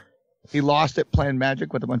it. He lost it playing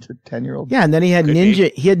Magic with a bunch of 10-year-olds. Yeah, and then he had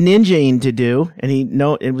ninjaing to do, and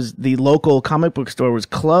it was the local comic book store was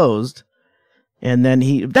closed. And then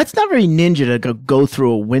that's not very ninja to go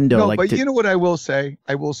through a window. No, but you know what I will say?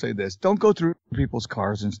 I will say this. Don't go through people's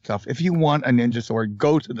cars and stuff. If you want a ninja sword,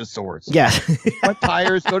 go to the source. Yeah. You want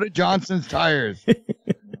tires? Go to Johnson's Tires.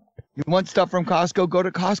 You want stuff from Costco? Go to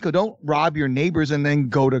Costco. Don't rob your neighbors and then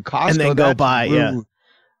go to Costco. And then go buy, yeah.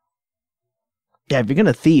 Yeah, if you're going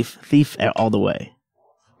to thief all the way.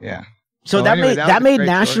 Yeah. So that made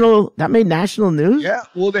national news? Yeah.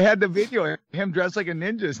 Well, they had the video him dressed like a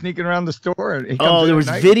ninja sneaking around the store. There was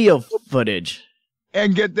video footage.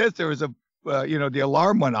 And get this, there was the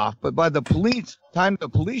alarm went off, but by the police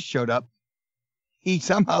showed up, he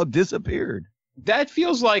somehow disappeared. That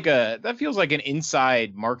feels like an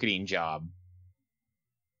inside marketing job.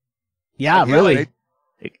 Yeah, really.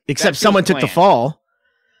 Except someone took the fall.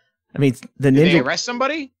 I mean, the ninja. Did they arrest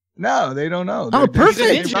somebody? No, they don't know. Oh, perfect.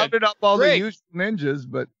 They rounded up all the usual ninjas,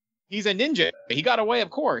 but he's a ninja. He got away, of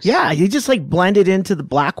course. Yeah, he just blended into the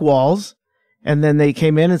black walls, and then they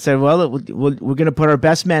came in and said, "Well, we're going to put our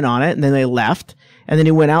best men on it," and then they left, and then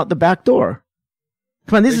he went out the back door.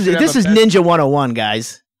 Come on, this is Ninja 101,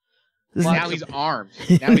 guys. Now he's armed.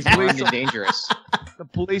 Now he's armed and dangerous. The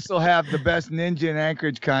police will have the best ninja in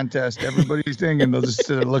Anchorage contest. Everybody's thinking they'll just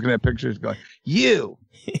sit there looking at pictures going, you.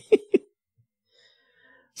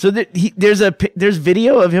 So there's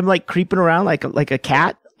video of him like creeping around like a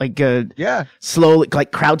cat, like slowly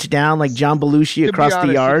like crouched down like John Belushi across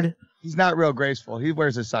the yard. He's not real graceful. He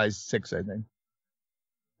wears a size 6, I think.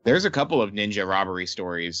 There's a couple of ninja robbery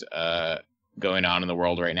stories going on in the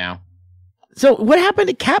world right now. So what happened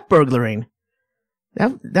to cat burglaring?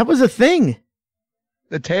 That was a thing.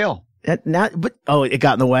 The tail. It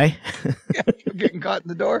got in the way. Yeah, you're getting caught in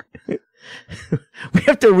the door. We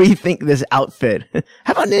have to rethink this outfit.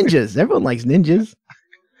 How about ninjas? Everyone likes ninjas.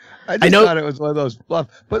 I thought it was one of those bluff.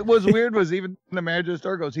 But what was weird was even the manager of the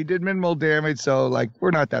store goes, he did minimal damage, so like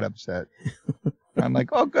we're not that upset. I'm like,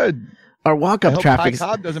 oh, good. Our walk-up traffic.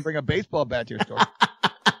 Cobb doesn't bring a baseball bat to your store.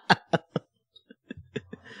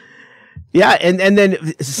 Yeah, and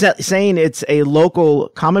then saying it's a local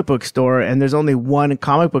comic book store and there's only one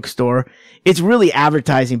comic book store, it's really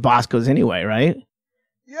advertising Bosco's anyway, right?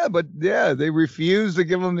 Yeah, but they refuse to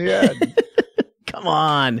give them the ad. Come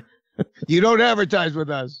on. You don't advertise with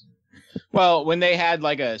us. Well, when they had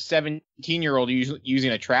like a 17-year-old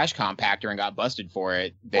using a trash compactor and got busted for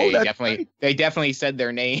it, they definitely said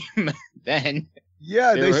their name then.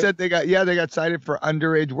 Yeah, they said they got cited for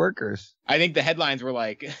underage workers. I think the headlines were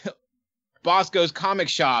like Bosco's comic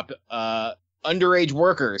shop, underage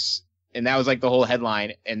workers. And that was like the whole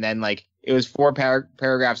headline. And then like it was 4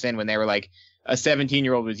 paragraphs in when they were like a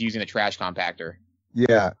 17-year-old was using a trash compactor.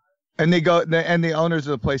 Yeah. And the owners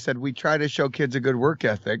of the place said, we try to show kids a good work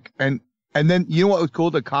ethic. And then you know what was cool?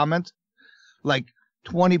 The comments, like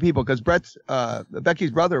 20 people, because Becky's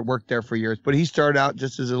brother worked there for years, but he started out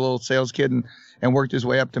just as a little sales kid and worked his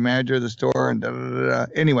way up to manager of the store. And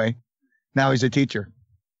anyway, now he's a teacher.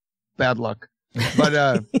 Bad luck.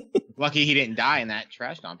 But lucky he didn't die in that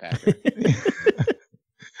trash compactor.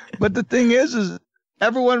 But the thing is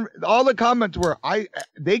everyone, all the comments were,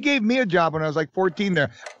 they gave me a job when I was like 14 there.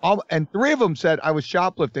 And 3 of them said I was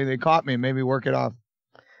shoplifting. They caught me and made me work it off.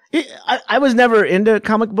 I was never into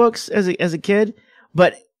comic books as a kid,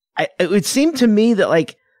 but it would seem to me that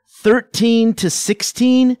like 13 to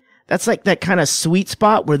 16, that's like that kind of sweet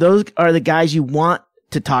spot where those are the guys you want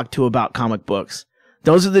to talk to about comic books.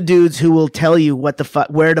 Those are the dudes who will tell you where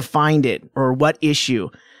to find it or what issue.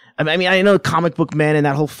 I mean, I know Comic Book Men and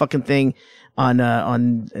that whole fucking thing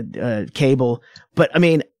on cable, but I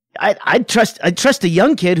mean, I trust a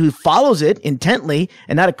young kid who follows it intently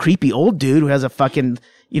and not a creepy old dude who has a fucking,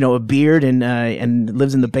 a beard and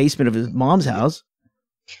lives in the basement of his mom's house.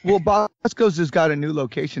 Well, Bosco's has got a new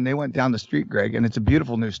location. They went down the street, Greg, and it's a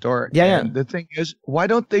beautiful new store. Yeah, and the thing is, why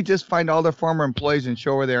don't they just find all their former employees and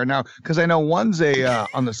show where they are now? Because I know one's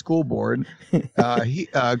on the school board.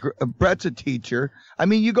 Brett's a teacher. I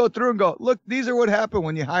mean, you go through and go, look, these are what happen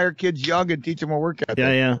when you hire kids young and teach them a work ethic.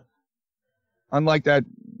 Yeah. Unlike that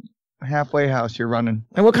halfway house you're running.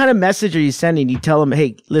 And what kind of message are you sending? You tell them,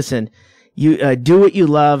 hey, listen, you do what you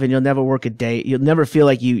love, and you'll never work a day. You'll never feel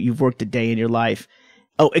like you've worked a day in your life.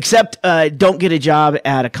 Oh, except don't get a job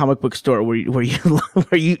at a comic book store where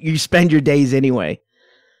you spend your days anyway.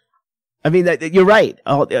 I mean, you're right.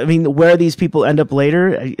 I mean, where these people end up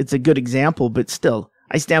later, it's a good example, but still,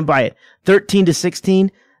 I stand by it. 13 to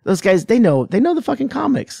 16, those guys, they know the fucking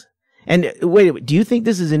comics. And wait, do you think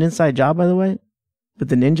this is an inside job, by the way, with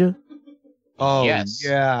the ninja? Oh, yes.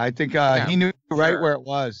 Yeah, I think he knew right where it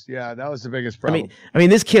was. Yeah, that was the biggest problem. I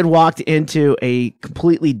mean, this kid walked into a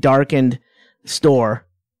completely darkened store.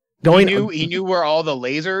 He knew where all the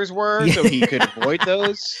lasers were, so he could avoid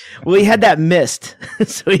those. Well, he had that mist,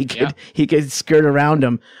 so he could skirt around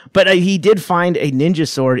them. But he did find a ninja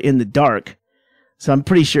sword in the dark, so I'm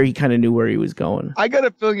pretty sure he kind of knew where he was going. I got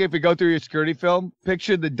a feeling if you go through your security film,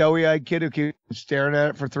 picture the doughy-eyed kid who keeps staring at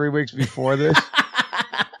it for 3 weeks before this.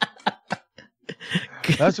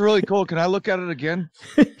 That's really cool. Can I look at it again?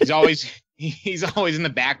 He's always in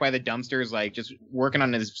the back by the dumpsters, like just working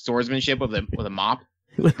on his swordsmanship with a mop.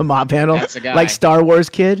 With a mop handle, that's a guy. Like Star Wars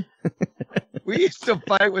kid. We used to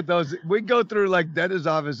fight with those. We'd go through like dentist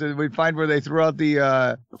offices. We'd find where they threw out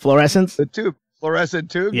the fluorescence,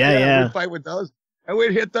 fluorescent tube. Yeah. We'd fight with those, and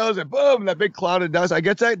we'd hit those, and boom, that big cloud of dust. I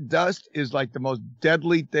guess that dust is like the most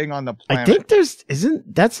deadly thing on the planet. I think that's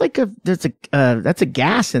a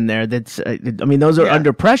gas in there. That's I mean, those are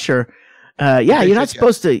under pressure. You're not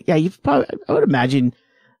supposed to. Yeah, I would imagine.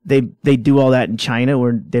 They do all that in China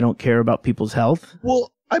where they don't care about people's health.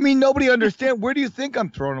 Well, I mean, nobody understands. Where do you think I'm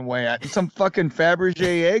throwing away at? Some fucking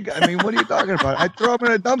Fabergé egg? I mean, what are you talking about? I throw them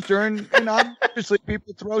in a dumpster, and obviously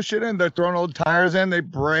people throw shit in. They're throwing old tires in. They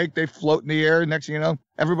break. They float in the air. Next thing you know,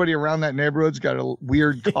 everybody around that neighborhood's got a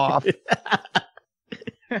weird cough.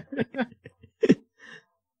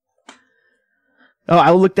 Oh,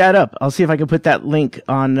 I'll look that up. I'll see if I can put that link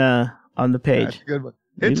on the page. That's a good one.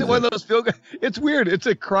 It's one of those feel-good. It's weird. It's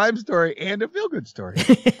a crime story and a feel-good story.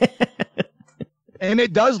 And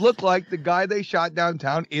it does look like the guy they shot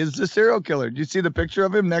downtown is the serial killer. Do you see the picture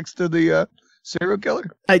of him next to the serial killer?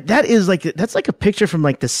 That's like a picture from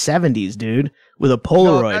like the 70s, dude, with a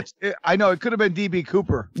Polaroid. No, I know it could have been DB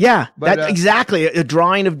Cooper. Yeah, but, exactly. A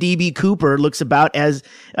drawing of DB Cooper looks about as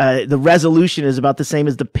the resolution is about the same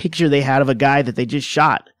as the picture they had of a guy that they just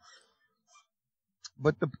shot.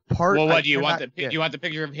 But the part. Well, what do you want? Do you want the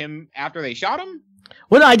picture of him after they shot him?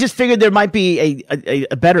 Well, no, I just figured there might be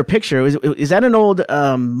a better picture. Is that an old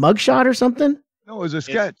mugshot or something? No, it was a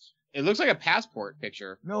sketch. It looks like a passport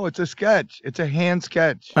picture. No, it's a sketch. It's a hand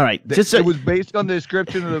sketch. All right. It was based on the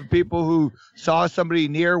description of the people who saw somebody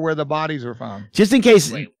near where the bodies were found. Just in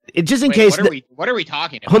case. What are we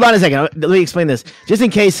talking about? Hold on a second. Let me explain this. Just in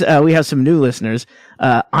case we have some new listeners.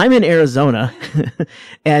 I'm in Arizona,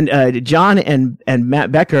 and John and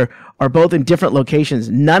Matt Becker are both in different locations.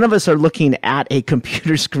 None of us are looking at a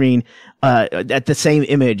computer screen at the same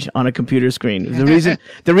image on a computer screen.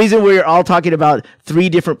 The reason we're all talking about 3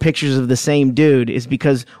 different pictures of the same dude is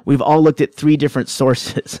because we've all looked at 3 different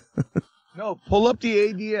sources. No, pull up the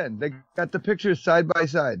ADN. They got the pictures side by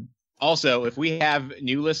side. Also, if we have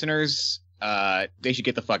new listeners, they should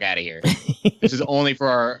get the fuck out of here. This is only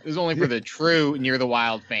for the true Near the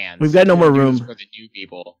Wild fans. We've got no more room for the new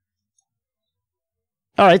people.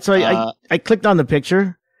 All right, so I clicked on the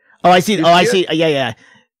picture. Oh, I see. I see. Yeah.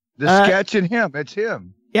 The sketch and him. It's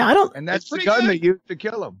him. Yeah, I don't. And that's the gun they used to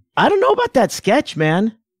kill him. I don't know about that sketch,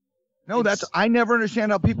 man. No, I never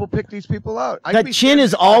understand how people pick these people out. That chin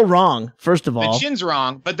is all wrong. First of all, the chin's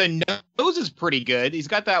wrong, but the nose is pretty good. He's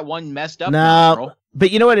got that one messed up. No,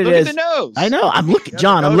 but you know what it is. Look at the nose. I know. I'm looking,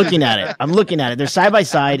 John. I'm looking at it. I'm looking at it. They're side by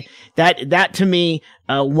side. That to me,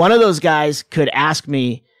 one of those guys could ask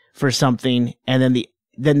me for something, and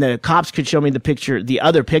then the cops could show me the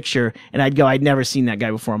other picture, and I'd go, I'd never seen that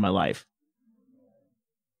guy before in my life.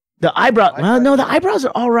 The eyebrow. Well, no, the eyebrows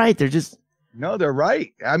are all right. They're just. No, they're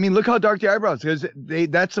right. I mean, look how dark the eyebrows, because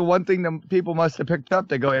that's the one thing that people must have picked up.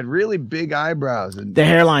 They go, had really big eyebrows. And the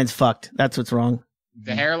hairline's fucked. That's what's wrong.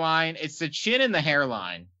 The hairline. It's the chin and the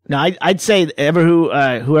hairline. No, I'd say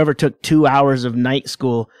whoever took 2 hours of night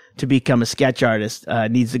school to become a sketch artist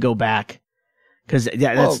needs to go back, because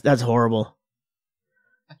that's horrible.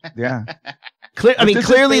 Yeah. Clearly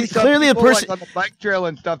the person on the bike trail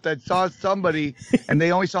and stuff that saw somebody and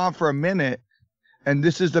they only saw him for a minute. And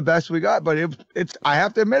this is the best we got, but it's I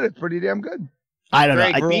have to admit, it's pretty damn good. I don't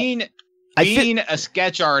know. Being a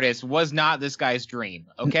sketch artist was not this guy's dream,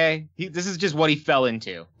 okay? This is just what he fell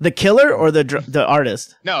into. The killer or the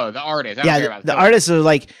artist? No, the artist. I don't care about the artists are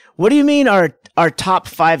like, what do you mean our top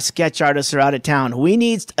 5 sketch artists are out of town? We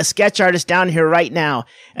need a sketch artist down here right now.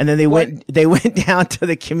 And then they went down to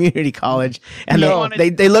the community college and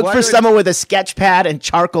they looked for someone with a sketch pad and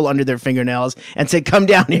charcoal under their fingernails and said, come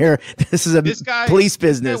down here. This is police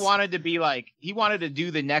business. He wanted to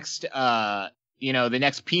do the next the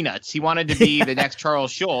next Peanuts. He wanted to be the next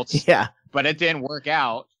Charles Schultz. Yeah. But it didn't work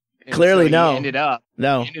out. Clearly, so no.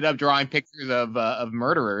 He ended up drawing pictures of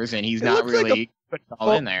murderers, and he's not really putting it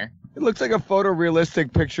all in there. It looks like a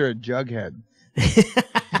photorealistic picture of Jughead.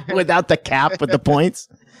 Without the cap with the points.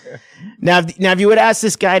 Now, if you would ask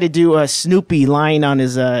this guy to do a Snoopy lying on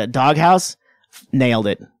his doghouse, nailed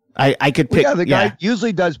it. I could pick. Yeah, the guy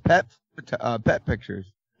usually does pet pictures.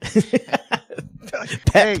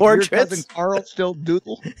 Pet portraits. Your cousin Carl still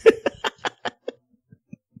doodle.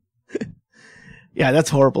 Yeah, that's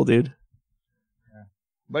horrible, dude. Yeah.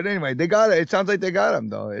 But anyway, they got it. It sounds like they got him,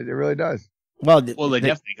 though. It really does. Well, they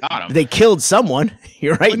definitely got him. They killed someone.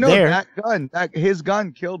 You're right there. His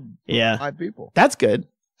gun killed 5 people. That's good.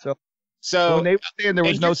 So when they were saying there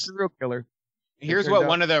was no serial killer. Here's what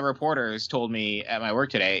one of the reporters told me at my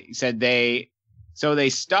work today. He said they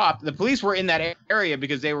stopped. The police were in that area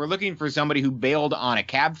because they were looking for somebody who bailed on a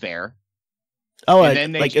cab fare. Oh,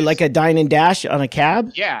 like a dine and dash on a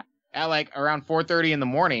cab? Yeah, at like around 4:30 in the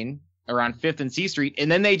morning, around 5th and C Street,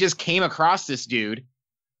 and then they just came across this dude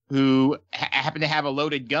who happened to have a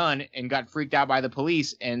loaded gun and got freaked out by the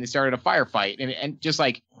police, and they started a firefight, and just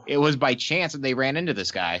like it was by chance that they ran into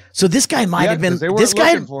this guy. So this guy might have been this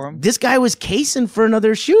guy. This guy was casing for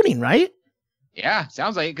another shooting, right? Yeah,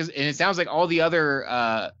 sounds like it, and it sounds like all the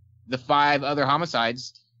other the 5 other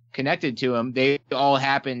homicides connected to him, they all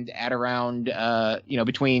happened at around,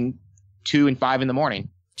 between 2 and 5 in the morning.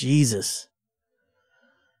 Jesus.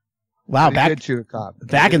 Wow, back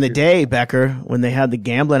in the day, day, Becker, when they had the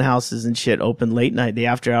gambling houses and shit open late night, the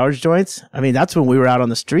after hours joints. I mean, that's when we were out on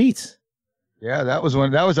the streets. Yeah, that was our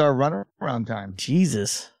runaround time.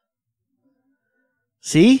 Jesus.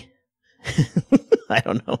 See? I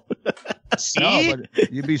don't know. See? No,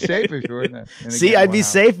 but you'd be safe if you were in a See, I'd be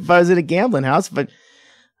safe if I was in a gambling house, but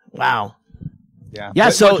wow. Yeah. Yeah,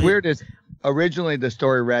 but so what's weird is originally the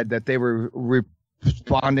story read that they were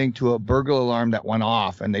responding to a burglar alarm that went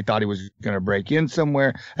off and they thought he was going to break in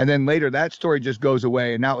somewhere. And then later that story just goes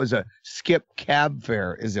away. And now it was a skip cab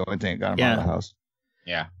fare is the only thing that got him out of the house.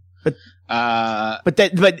 Yeah. But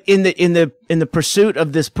in the pursuit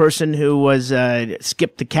of this person who was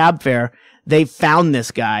skipped the cab fare, they found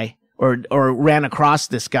this guy or ran across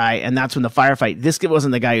this guy, and that's when the firefight. This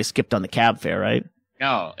wasn't the guy who skipped on the cab fare, right?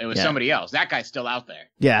 No, it was somebody else. That guy's still out there.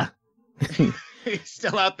 Yeah. He's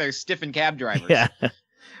still out there stiffing cab drivers. Yeah.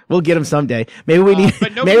 We'll get him someday. Maybe we need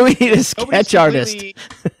a sketch artist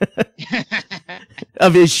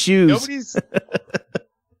of his shoes.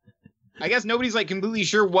 I guess nobody's like completely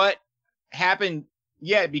sure what happened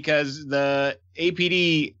yet because the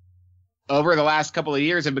APD over the last couple of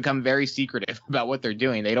years have become very secretive about what they're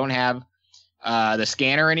doing. They don't have the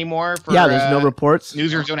scanner anymore. There's no reports.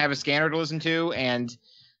 Newsers don't have a scanner to listen to, and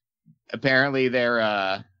apparently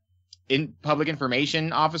their in public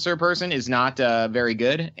information officer person is not very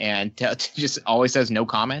good and just always says no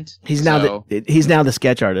comment. He's now the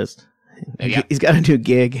sketch artist. Yeah. He's got a new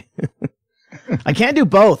gig. I can't do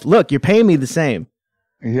both. Look, you're paying me the same.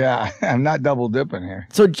 Yeah, I'm not double dipping here.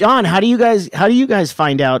 So, John, how do you guys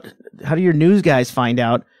find out? How do your news guys find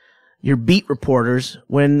out? Your beat reporters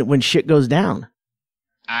when shit goes down.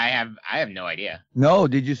 I have no idea. No,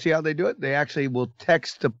 did you see how they do it? They actually will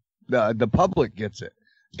text the public gets it.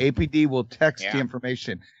 APD will text the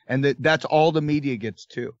information, and that's all the media gets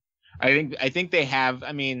too. I think they have.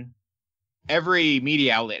 I mean, every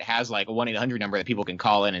media outlet has like a 1-800 number that people can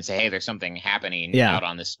call in and say, hey, there's something happening out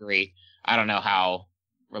on the street. I don't know how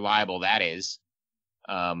reliable that is.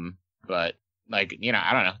 But like,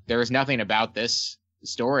 I don't know. There was nothing about this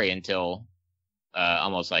story until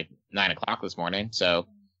almost like 9:00 this morning. So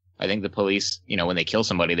I think the police, when they kill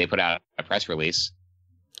somebody, they put out a press release.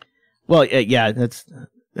 Well, yeah, that's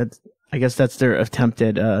I guess that's their attempt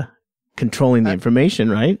at controlling the information,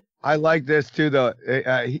 right? I like this too, though.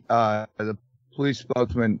 The police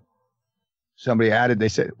spokesman, somebody added, they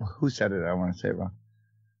said, who said it? I want to say it wrong.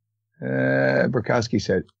 Burkowski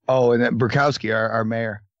said, and then Burkowski, our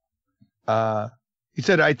mayor, he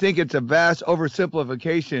said, I think it's a vast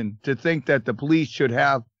oversimplification to think that the police should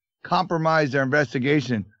have compromised their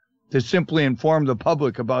investigation to simply inform the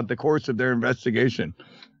public about the course of their investigation.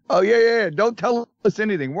 Oh, yeah. Don't tell us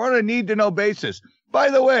anything. We're on a need-to-know basis. By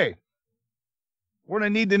the way, we're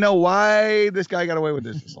going to need to know why this guy got away with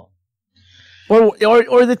this long.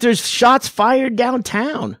 Or that there's shots fired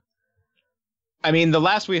downtown. I mean, the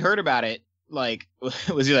last we heard about it,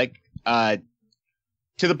 was he like, to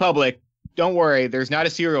the public, don't worry, there's not a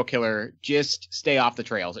serial killer. Just stay off the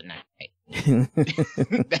trails at night.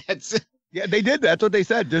 Yeah, they did. That's what they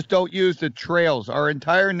said. Just don't use the trails. Our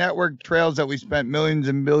entire network trails that we spent millions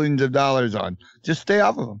and billions of dollars on. Just stay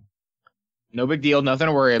off of them. No big deal. Nothing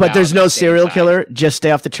to worry about. But there's no serial killer. Just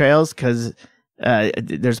stay off the trails because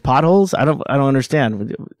there's potholes. I don't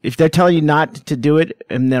understand. If they're telling you not to do it,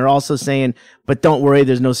 and they're also saying, "But don't worry,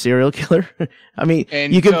 there's no serial killer." I mean,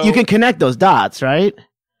 you can connect those dots, right?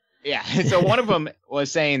 Yeah. So one of them was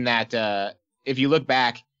saying that if you look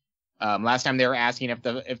back, last time they were asking if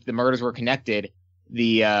the murders were connected,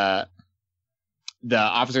 the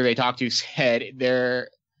officer they talked to said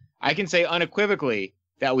I can say unequivocally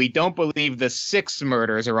that we don't believe the 6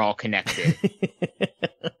 murders are all connected.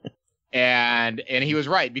 and he was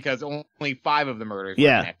right because only 5 of the murders were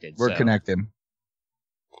connected. We're connected.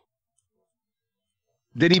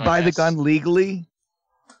 Did he buy the gun legally?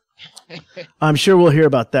 I'm sure we'll hear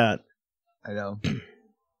about that. I know.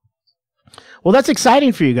 Well, that's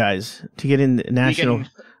exciting for you guys to get in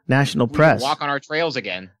national press. Walk on our trails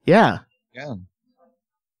again. Yeah. Yeah.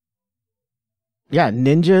 Yeah,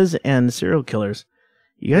 ninjas and serial killers.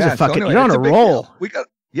 You guys are fucking. You're on a roll. We got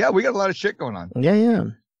a lot of shit going on. Yeah.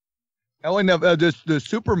 Oh, and the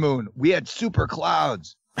super moon. We had super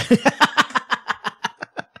clouds.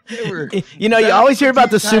 You always hear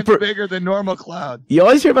about the super bigger than normal cloud. You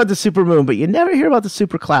always hear about the super moon, but you never hear about the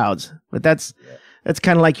super clouds. But that's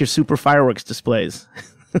kind of like your super fireworks displays.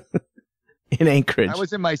 in Anchorage. I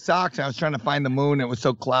was in my socks. I was trying to find the moon. It was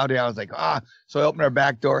so cloudy. I was like, So I opened our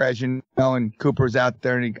back door, as you know, and Cooper was out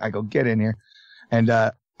there, and I go, get in here. And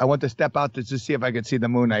I went to step out to just see if I could see the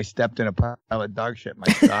moon. I stepped in a pile of dog shit in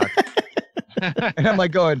my socks. And I'm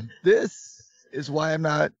like going, this is why I'm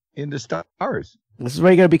not into stars. This is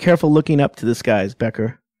why you got to be careful looking up to the skies,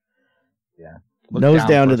 Becker. Yeah. Nose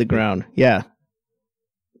down to the ground. Yeah.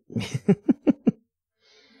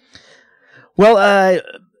 Well,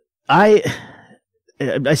 I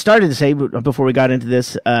started to say before we got into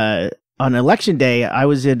this, on election day, I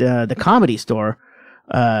was at the Comedy Store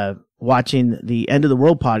watching the End of the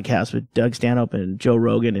World podcast with Doug Stanhope and Joe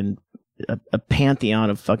Rogan, and a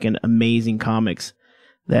pantheon of fucking amazing comics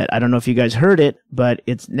that I don't know if you guys heard it, but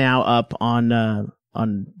it's now up on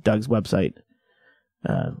Doug's website.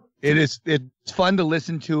 It's fun to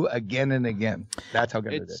listen to again and again. That's how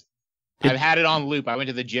good it is. I've had it on loop. I went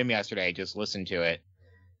to the gym yesterday, just listened to it.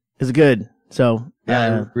 It's good. So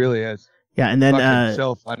yeah, it really is. Yeah, and then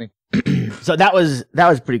so funny. So that was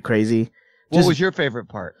pretty crazy. What was your favorite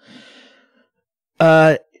part?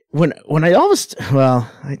 When I almost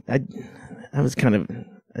I was kind of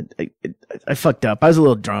I fucked up. I was a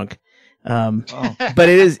little drunk. But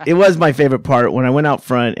it was my favorite part when I went out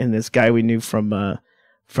front and this guy we knew from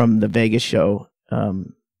the Vegas show,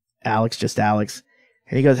 Alex,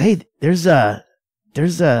 and he goes, "Hey, there's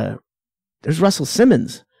Russell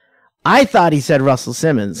Simmons." I thought he said Russell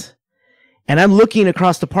Simmons, and I'm looking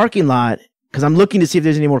across the parking lot because I'm looking to see if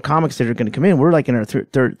there's any more comics that are going to come in. We're like in our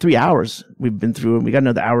 3 hours we've been through, and we got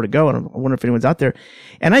another hour to go, and I wonder if anyone's out there.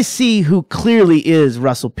 And I see who clearly is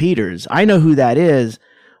Russell Peters. I know who that is,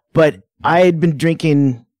 but I had been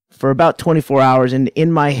drinking for about 24 hours, and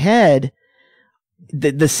in my head,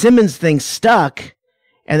 the Simmons thing stuck.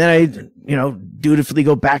 And then I, dutifully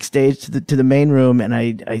go backstage to the main room, and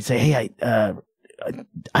I say, "Hey,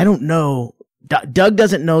 I don't know. Doug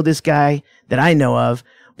doesn't know this guy that I know of,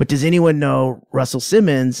 but does anyone know Russell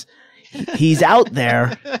Simmons? He's out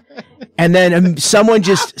there." And then someone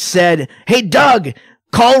just said, "Hey, Doug,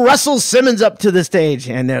 call Russell Simmons up to the stage."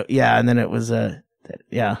 And and then it was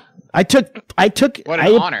I took What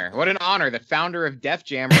an honor. The founder of Def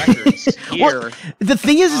Jam Records here. Well, the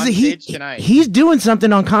thing is that he's doing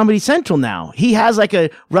something on Comedy Central now. He has like a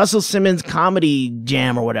Russell Simmons comedy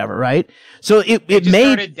jam or whatever, right? So it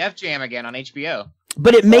started Def Jam again on HBO.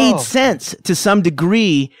 But it made sense to some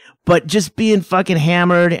degree, but just being fucking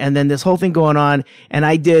hammered and then this whole thing going on, and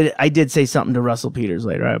I did say something to Russell Peters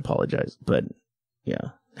later. I apologize, but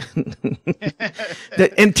yeah. And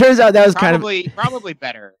it turns out that was probably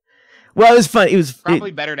better. Well, it was fun. It was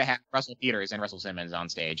probably better to have Russell Peters and Russell Simmons on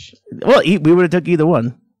stage. Well, we would have took either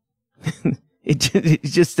one. it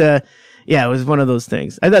just, it was one of those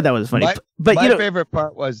things. I thought that was funny. But my favorite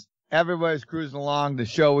part was everybody's cruising along. The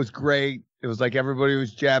show was great. It was like everybody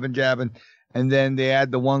was jabbing, and then they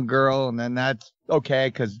had the one girl, and then that's okay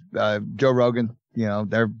because Joe Rogan,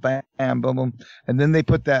 they're bam, boom, boom, and then they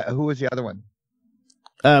put that. Who was the other one?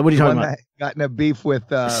 What are you talking about? Got in a beef with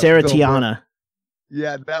Sarah Tiana.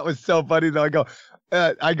 Yeah, that was so funny though.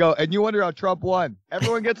 I go, and you wonder how Trump won.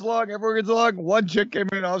 Everyone gets along. One chick came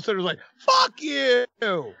in, all of a sudden was like, "Fuck you."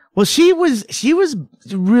 Well, she was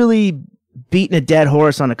really beating a dead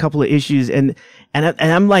horse on a couple of issues, and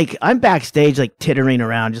I'm like, I'm backstage like tittering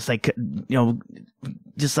around, just like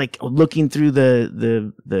just like looking through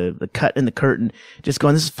the cut in the curtain, just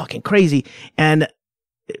going, "This is fucking crazy." And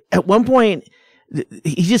at one point,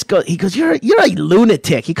 he goes, "You're a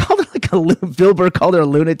lunatic." He called her Bill Burr called her a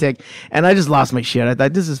lunatic, and I just lost my shit. I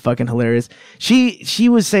thought, this is fucking hilarious. She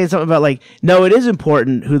was saying something about like, no, it is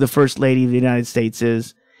important who the first lady of the United States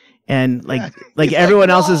is, and like everyone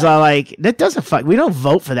else is all like, that doesn't fuck. We don't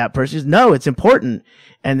vote for that person. No, it's important.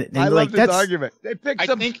 And I like love this argument. They pick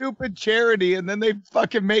stupid charity and then they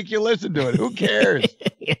fucking make you listen to it. Who cares?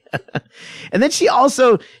 Yeah. And then there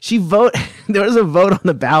was a vote on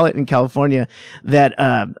the ballot in California that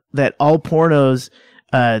all pornos,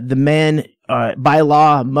 the men by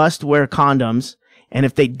law must wear condoms, and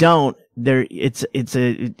if they don't,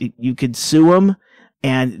 you could sue them,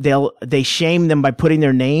 and they shame them by putting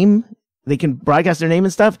their name. They can broadcast their name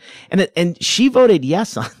and stuff, and she voted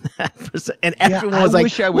yes on that. And everyone was like,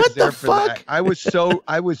 wish I was "What there the for fuck?" That. I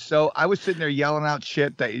was sitting there yelling out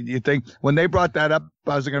shit that you think when they brought that up,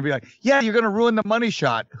 I was going to be like, "Yeah, you're going to ruin the money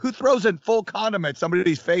shot. Who throws in full condom at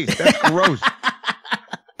somebody's face? That's gross."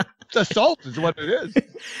 It's assault, is what it is.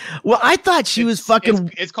 Well, I thought she was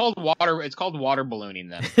fucking. It's called water. It's called water ballooning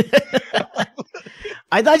then.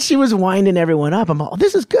 I thought she was winding everyone up. I'm like, oh,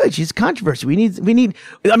 this is good. She's controversy. We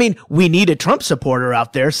need a Trump supporter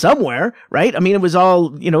out there somewhere, right? I mean, it was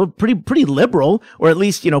all, pretty liberal, or at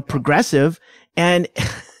least, progressive. And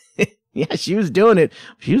yeah, she was doing it.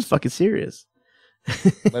 She was fucking serious.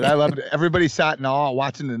 But I loved it. Everybody sat in awe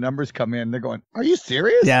watching the numbers come in. They're going, "Are you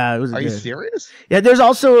serious? Yeah, it was. Are you serious?" Yeah, there's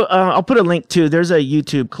also I'll put a link to. There's a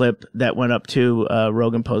YouTube clip that went up to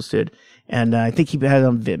Rogan posted, and I think he had it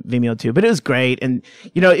on Vimeo too. But it was great, and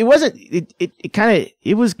it wasn't.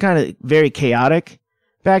 It was kind of very chaotic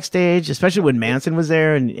backstage, especially when Manson was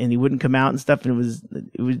there and he wouldn't come out and stuff.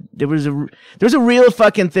 And there was a real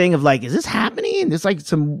fucking thing of like, is this happening? And there's like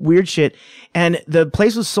some weird shit. And the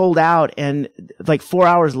place was sold out. And like 4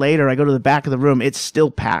 hours later, I go to the back of the room. It's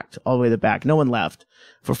still packed all the way to the back. No one left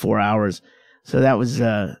for 4 hours. So that was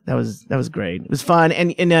great. It was fun.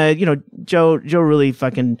 And Joe really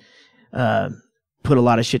fucking, put a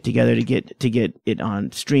lot of shit together to get it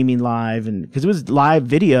on streaming live, and because it was live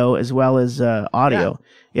video as well as audio.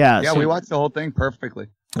 Yeah, so we watched the whole thing perfectly.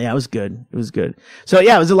 Yeah, it was good. So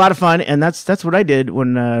yeah, it was a lot of fun, and that's what I did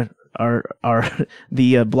when the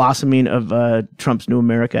blossoming of Trump's New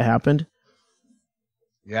America happened.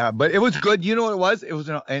 Yeah, but it was good. You know what it was? It was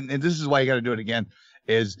and this is why you got to do it again.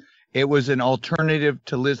 It was an alternative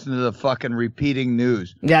to listen to the fucking repeating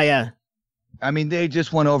news. Yeah. I mean, they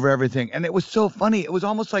just went over everything, and it was so funny. It was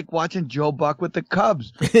almost like watching Joe Buck with the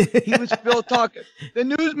Cubs. He was still talking. The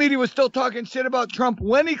news media was still talking shit about Trump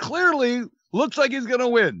when he clearly looks like he's going to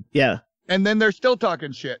win. Yeah. And then they're still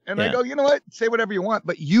talking shit. And I go, you know what? Say whatever you want,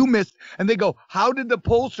 but you missed. And they go, how did the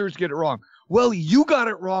pollsters get it wrong? Well, you got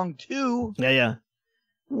it wrong, too. Yeah.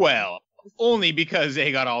 Well, only because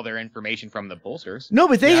they got all their information from the pollsters. No,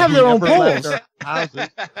 but they have their own polls.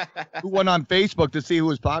 Who went on Facebook to see who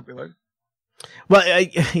was popular? Well,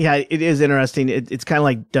 it is interesting. It's kind of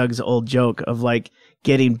like Doug's old joke of like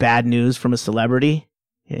getting bad news from a celebrity.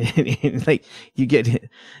 Like you get,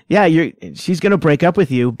 she's going to break up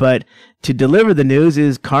with you, but to deliver the news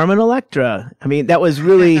is Carmen Electra. I mean, that was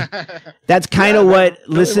really, that's kind of what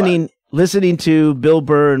listening to Bill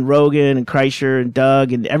Burr and Rogan and Kreischer and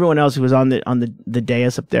Doug and everyone else who was on the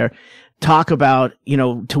dais up there talk about,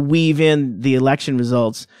 to weave in the election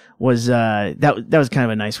results was that was kind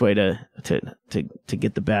of a nice way to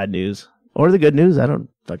get the bad news or the good news. I don't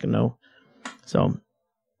fucking know. So,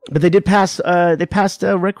 but they did pass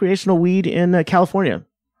recreational weed in California.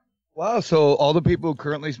 Wow! So all the people who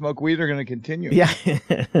currently smoke weed are going to continue. Yeah,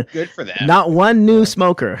 good for them. Not one new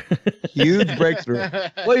smoker. Huge breakthrough.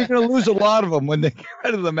 Well, you're going to lose a lot of them when they get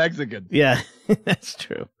rid of the Mexicans. Yeah, that's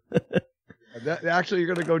true. Actually,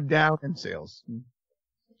 you're going to go down in sales.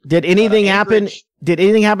 Did anything happen? Did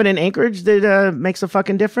anything happen in Anchorage that makes a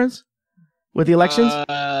fucking difference with the elections?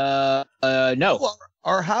 No. Well,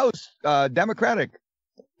 our house, Democratic.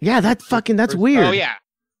 Yeah, that's weird. Oh yeah.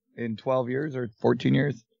 In 12 years or 14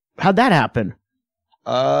 years. How'd that happen?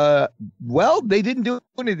 Well, they didn't do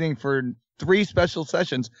anything for 3 special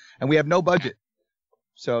sessions, and we have no budget,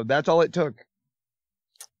 so that's all it took.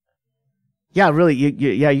 Yeah, really.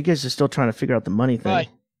 You guys are still trying to figure out the money thing.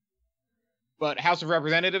 But House of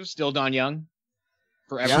Representatives still Don Young,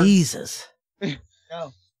 forever. Jesus.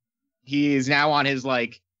 No. He is now on his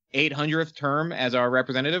 800th term as our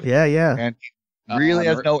representative. Yeah. And really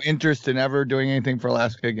has no interest in ever doing anything for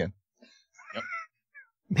Alaska again. Yep.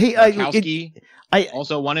 Hey, Murkowski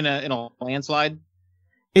also won in a landslide.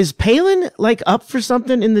 Is Palin up for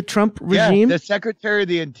something in the Trump regime? Yeah, the Secretary of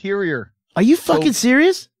the Interior. Are you fucking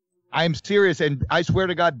serious? I'm serious, and I swear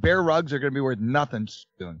to God, bear rugs are going to be worth nothing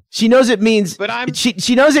soon. She knows it means, but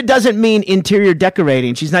she knows it doesn't mean interior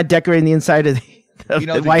decorating. She's not decorating the inside of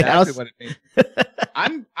the White House. What it means.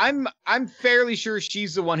 I'm fairly sure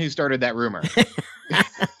she's the one who started that rumor.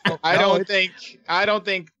 I don't think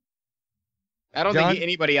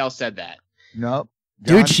anybody else said that. No.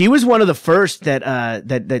 Dude, she was one of the first that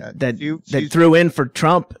threw in for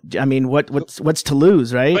Trump. I mean, what's to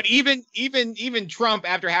lose, right? But even Trump,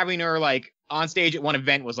 after having her on stage at one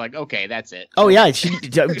event, was like, okay, that's it. Oh yeah,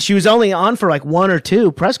 she was only on for 1 or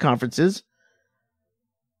 2 press conferences.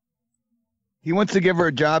 He wants to give her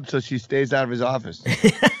a job so she stays out of his office.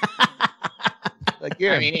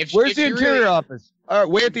 Yeah. I mean, where's the interior office? All right,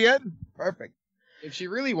 way at the end. Perfect. If she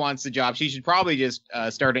really wants the job, she should probably just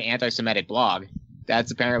start an anti-Semitic blog.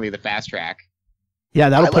 That's apparently the fast track. Yeah,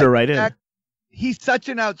 that'll put her right in. He's such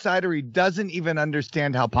an outsider. He doesn't even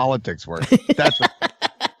understand how politics work. That's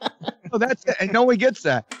that's it. And no one gets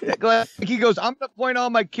that. He goes, I'm going to appoint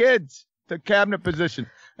all my kids to cabinet position.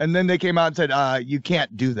 And then they came out and said, you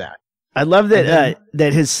can't do that. I love that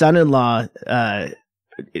that his son-in-law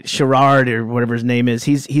Sherrard or whatever his name is.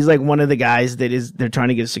 He's like one of the guys they're trying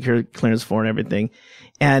to get a security clearance for and everything.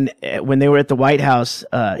 And when they were at the White House,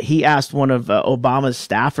 he asked one of Obama's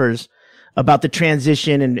staffers about the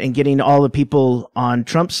transition and getting all the people on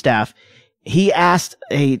Trump's staff. He asked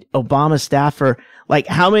a Obama staffer, like,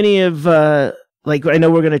 how many of, like, I know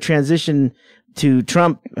we're going to transition to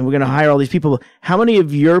Trump and we're going to hire all these people. How many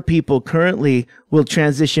of your people currently will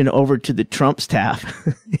transition over to the Trump staff?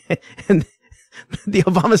 And the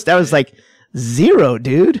Obama staff was like, 0,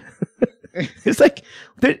 dude. It's like,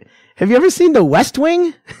 have you ever seen The West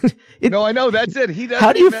Wing? No, I know. That's it. He doesn't.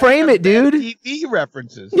 How do you frame it, dude? TV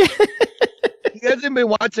references. He hasn't been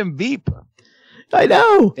watching Veep. I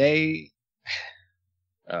know.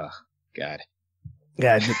 Oh, God.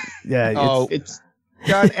 Yeah. It's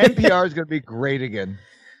John. NPR is going to be great again.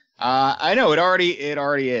 I know it already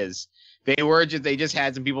is. They just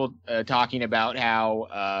had some people talking about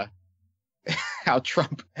how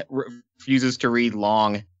Trump refuses to read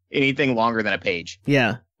anything longer than a page.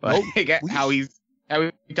 Yeah. But how he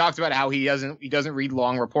talks about how he doesn't read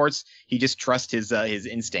long reports. He just trusts his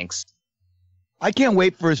instincts. I can't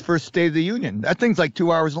wait for his first State of the Union. That thing's like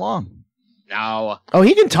 2 hours long. No. Oh,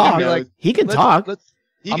 he can talk. He can talk.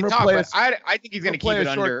 He can talk, but I think he's going to keep it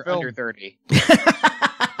under 30.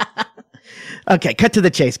 Okay, cut to the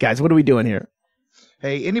chase, guys. What are we doing here?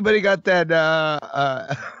 Hey, anybody got that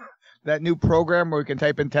that new program where we can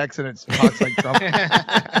type in text and it talks like Trump?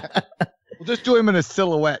 We'll just do him in a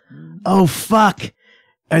silhouette. Oh, fuck.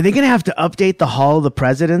 Are they going to have to update the Hall of the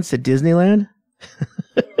Presidents at Disneyland?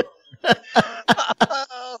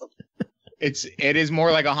 It is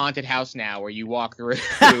more like a haunted house now where you walk through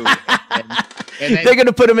and then, they're going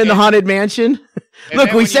to put him in the haunted mansion.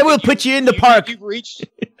 Look, we said we'll put you in the park.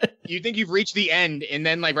 You think you've reached the end, and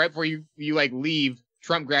then like right before you like leave,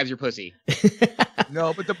 Trump grabs your pussy.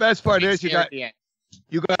 No, but the best part is you got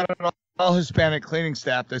an all Hispanic cleaning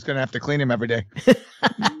staff that's going to have to clean him every day.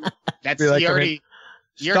 He already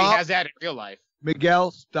has that in real life. Miguel,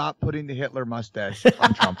 stop putting the Hitler mustache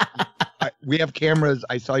on Trump. We have cameras.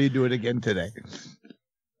 I saw you do it again today.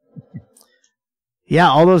 Yeah,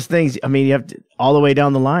 all those things. I mean, you have to, all the way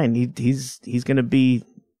down the line. He's going to be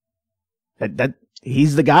that.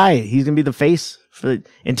 He's the guy. He's going to be the face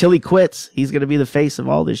until he quits. He's going to be the face of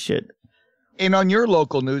all this shit. And on your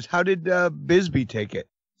local news, how did Bisbee take it?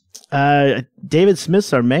 David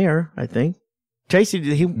Smith's our mayor, I think. Tracy,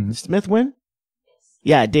 did Smith win?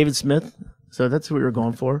 Yeah, David Smith. So that's what we were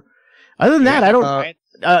going for. Other than that, I don't.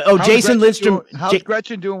 Jason Lindstrom. How's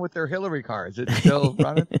Gretchen doing with their Hillary car? Is it still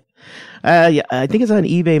running? Yeah, I think it's on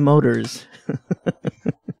eBay Motors.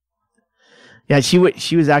 Yeah, she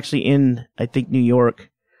was actually in, I think, New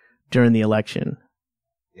York during the election.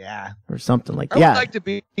 Yeah, or something like that. I would like to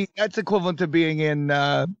be. That's equivalent to being in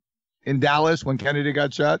Dallas when Kennedy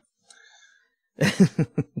got shot.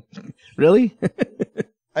 Really?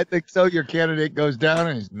 I think so. Your candidate goes down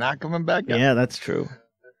and he's not coming back up. Yeah, that's true.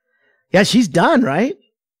 Yeah, she's done, right?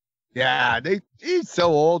 Yeah, she's so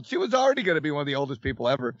old. She was already going to be one of the oldest people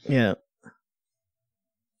ever. Yeah.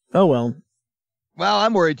 Oh, well. Well,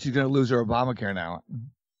 I'm worried she's going to lose her Obamacare now.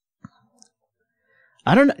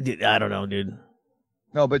 I don't know, dude.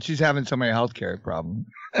 No, but she's having so many healthcare problems.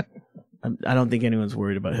 I don't think anyone's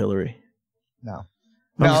worried about Hillary. No.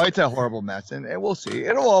 No, it's a horrible mess, and we'll see.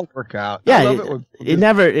 It'll all work out. Yeah, I love it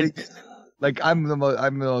never. Like I'm the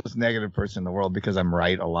most negative person in the world because I'm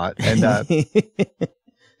right a lot, and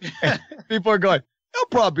people are going, "He'll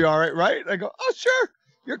probably be all right, right?" I go, "Oh, sure,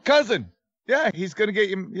 your cousin. Yeah, he's gonna get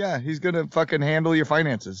you. Yeah, he's gonna fucking handle your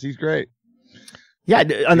finances. He's great." Yeah,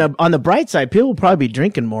 on the bright side, people will probably be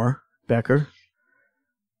drinking more, Becker.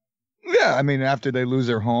 Yeah, I mean, after they lose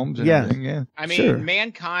their homes and everything, yeah. I mean,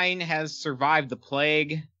 mankind has survived the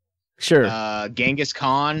plague. Sure. Genghis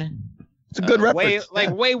Khan. It's a good reference.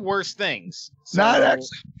 Way worse things. So, not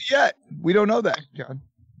actually yet. We don't know that, John.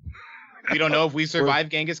 We don't know if we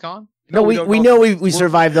survived Genghis Khan? No, we know we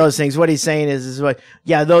survived those things. What he's saying is what,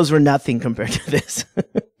 yeah, those were nothing compared to this.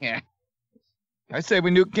 Yeah. I say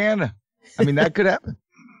we nuke Canada. I mean, that could happen.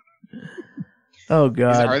 Oh,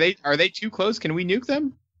 God. Are they too close? Can we nuke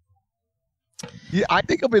them? Yeah, I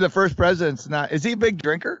think he'll be the first president. Is he a big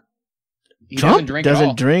drinker? Trump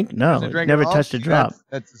doesn't drink. No, doesn't drink never touched a drop.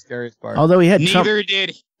 That's the scariest part. Although he had Neither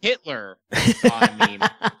did Hitler.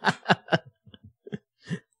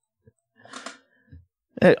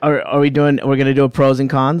 Are we doing? We're gonna do a pros and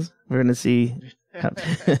cons. We're gonna see.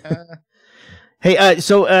 Hey,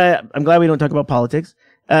 so I'm glad we don't talk about politics.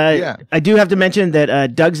 Yeah. I do have to mention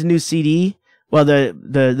that Doug's new CD. Well,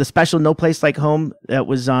 the special No Place Like Home that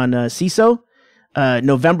was on CISO.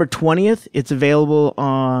 November 20th, it's available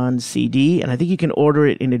on CD, and I think you can order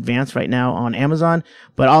it in advance right now on Amazon,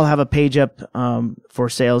 but I'll have a page up for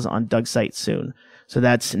sales on Doug's site soon. So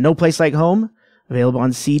that's No Place Like Home, available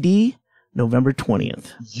on CD, November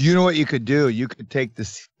 20th. You know what you could do? You could take the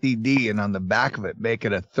CD and on the back of it, make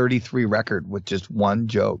it a 33 record with just one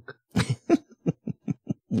joke.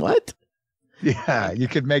 What? Yeah, you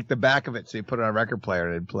could make the back of it so you put it on a record player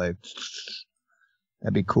and it'd play.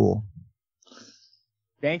 That'd be cool.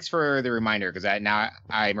 Thanks for the reminder, because now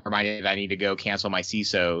I'm reminded that I need to go cancel my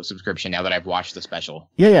CISO subscription now that I've watched the special.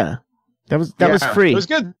 Yeah. That was free. It was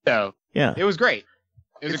good though. Yeah, it was great.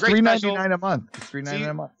 It was It's a great special. $3.99 a month. It's $3.99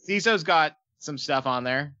 a month. CISO's got some stuff on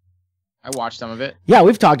there. I watched some of it. Yeah,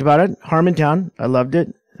 we've talked about it. Harmontown, I loved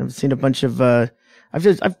it. I've seen a bunch of.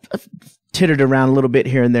 I've tittered around a little bit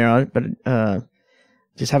here and there on it, but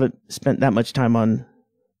just haven't spent that much time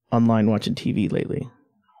online watching TV lately.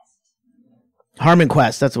 Harmon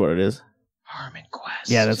Quest, that's what it is. Harmon Quest.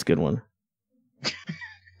 Yeah, that's a good one.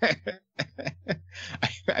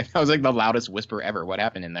 I was like the loudest whisper ever. What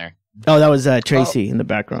happened in there? Oh, that was Tracy in the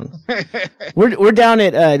background. We're down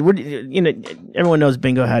at everyone knows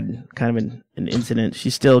Bingo had kind of an incident.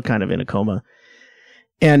 She's still kind of in a coma,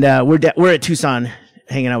 and we're at Tucson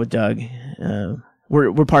hanging out with Doug.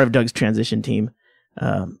 We're part of Doug's transition team,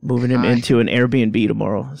 moving him into an Airbnb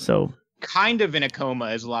tomorrow. So. Kind of in a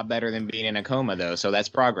coma is a lot better than being in a coma, though. So that's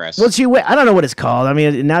progress. Well, I don't know what it's called. I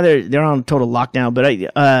mean, now they're on total lockdown. But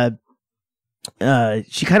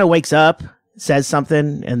she kind of wakes up, says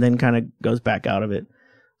something, and then kind of goes back out of it.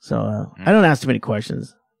 So I don't ask too many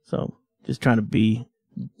questions. So just trying to be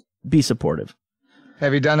supportive.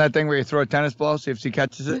 Have you done that thing where you throw a tennis ball, see if she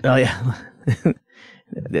catches it? Oh yeah.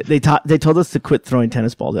 They told us to quit throwing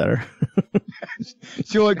tennis balls at her.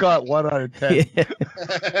 She only got 1 out of 10.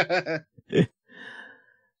 Yeah.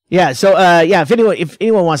 Yeah. So if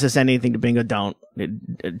anyone wants to send anything to Bingo, don't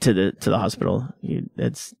to the hospital.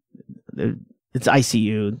 It's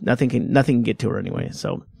ICU. Nothing can get to her anyway.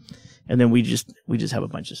 So, and then we just have a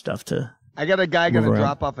bunch of stuff to. I got a guy gonna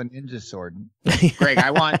drop off a ninja sword. Greg,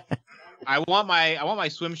 I want my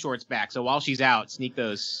swim shorts back. So while she's out, sneak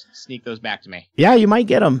those back to me. Yeah, you might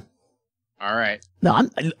get them. All right. No,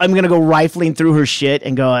 I'm gonna go rifling through her shit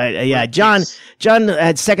and go. Yeah, John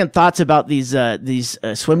had second thoughts about these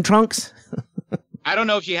swim trunks. I don't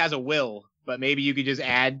know if she has a will, but maybe you could just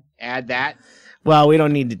add that. Well, we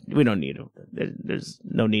don't need. There's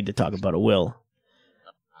no need to talk about a will.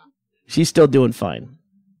 She's still doing fine.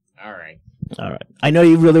 All right. I know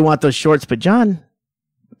you really want those shorts, but John,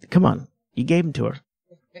 come on, you gave them to her.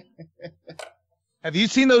 Have you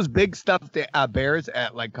seen those big stuffed bears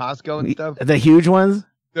at like Costco and stuff? The huge ones?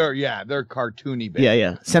 They're cartoony big.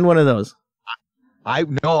 Yeah. Send one of those. I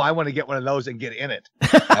want to get one of those and get in it.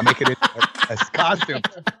 I make it into a costume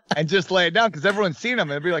and just lay it down because everyone's seen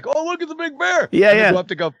them and be like, "Oh, look at the big bear!" Yeah. You have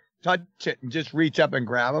to go touch it and just reach up and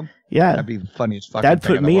grab them. Yeah, that'd be funny as fuck. That'd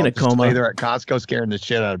put me in a coma. Lay there at Costco scaring the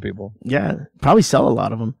shit out of people. Yeah, probably sell a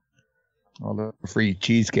lot of them. All the free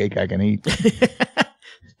cheesecake I can eat.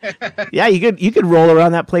 Yeah, you could roll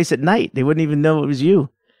around that place at night. They wouldn't even know it was you.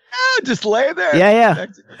 Yeah, just lay there. Yeah.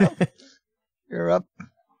 You're up.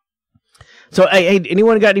 So, hey,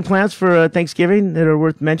 anyone got any plans for Thanksgiving that are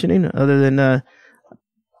worth mentioning, other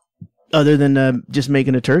than just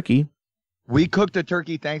making a turkey? We cooked a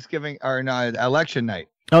turkey Thanksgiving or no, election night.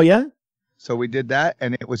 Oh yeah. So we did that,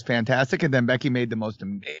 and it was fantastic. And then Becky made the most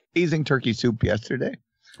amazing turkey soup yesterday.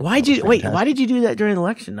 Why did you do that during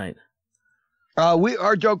election night?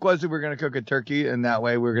 Our joke was that we were going to cook a turkey, and that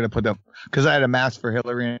way we were going to put them, because I had a mask for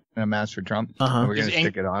Hillary and a mask for Trump. And we're going to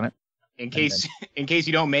stick it on it in case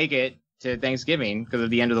you don't make it to Thanksgiving because of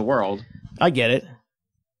the end of the world. I get it.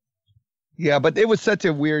 Yeah, but it was such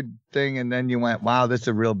a weird thing, and then you went, "Wow, this is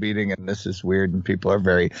a real beating, and this is weird." And people are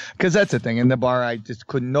because that's the thing. In the bar, I just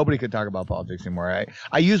couldn't. Nobody could talk about politics anymore.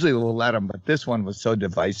 I usually will let them, but this one was so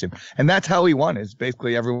divisive, and that's how he won. Is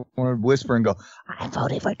basically everyone would whisper and go, "I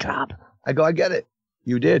voted for Trump." I go, "I get it.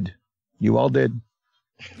 You did. You all did."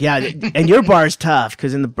 Yeah, and your bar's tough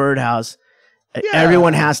because in the birdhouse,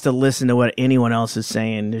 everyone has to listen to what anyone else is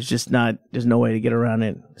saying. There's no way to get around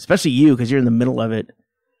it, especially you because you're in the middle of it.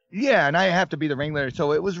 Yeah, and I have to be the ringleader,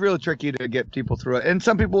 so it was real tricky to get people through it. And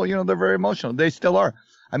some people, they're very emotional. They still are.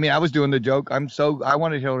 I mean, I was doing the joke. I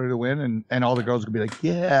wanted Hillary to win, and all the girls would be like,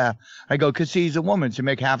 "Yeah." I go, "'Cause she's a woman. She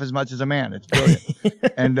make half as much as a man. It's brilliant."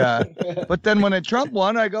 And but then when Trump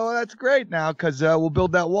won, I go, "That's great now, 'cause we'll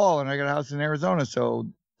build that wall, and I got a house in Arizona, so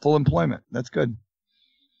full employment. That's good."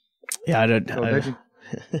 Yeah,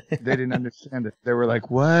 They didn't understand it. They were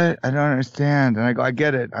like, "What? I don't understand." And I go, "I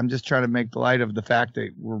get it. I'm just trying to make light of the fact that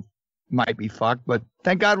might be fucked, but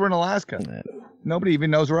thank God we're in Alaska. Nobody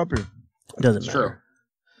even knows we're up here. Doesn't It's matter. true.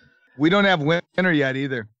 We don't have winter yet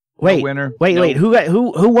either. Wait, No winter. wait.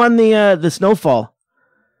 Who won the snowfall?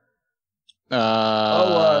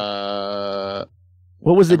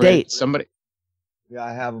 What was the date? Somebody. Yeah,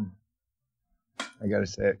 I have them. I gotta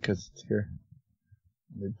say it because it's here.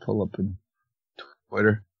 They pull up in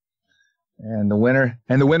Twitter. And the winner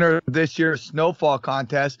of this year's snowfall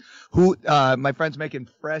contest, who my friend's making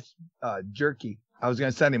fresh jerky. I was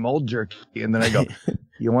gonna send him old jerky, and then I go,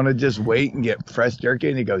 "You want to just wait and get fresh jerky?"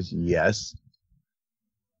 And he goes, "Yes."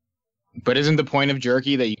 But isn't the point of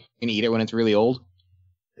jerky that you can eat it when it's really old?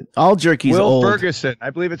 All jerky's Will old. Ferguson, I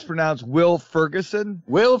believe it's pronounced Will Ferguson.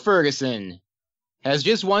 Will Ferguson has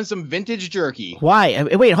just won some vintage jerky. Why?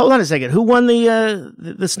 Wait, hold on a second. Who won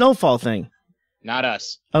the snowfall thing? Not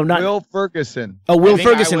us. Oh, not Will Ferguson. Oh, Will I think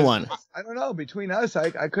Ferguson won. I don't know. Between us, I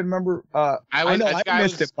couldn't remember. I I know I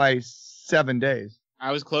missed it by 7 days.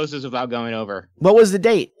 I was closest without going over. What was the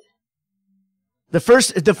date? The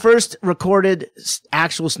first recorded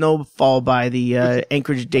actual snowfall by the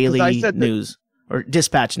Anchorage Daily News or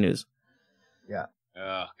Dispatch News. Yeah.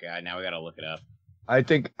 Oh God! Now we gotta look it up. I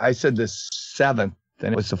think I said the 7th,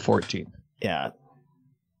 and it was the 14th. Yeah.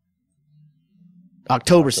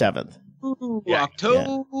 October 7th. Ooh, Yeah.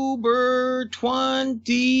 October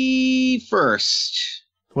 21st.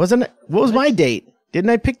 Wasn't it? What was my date? Didn't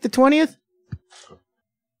I pick the 20th?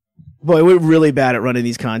 Boy, we're really bad at running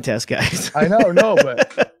these contests, guys. I know, no,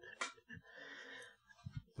 but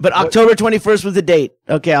But October 21st was the date.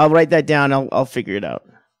 Okay, I'll write that down. I'll figure it out.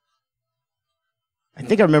 I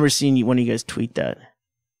think I remember seeing one of you guys tweet that.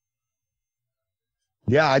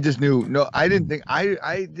 yeah, I just knew. No, I didn't think.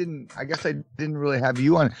 I didn't. I guess I didn't really have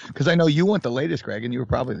you on because I know you went the latest, Greg, and you were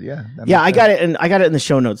probably that Yeah, makes I got it, and I got it in the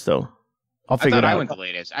show notes though. I'll I figure thought it I out. went the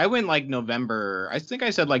latest. I went like November. I think I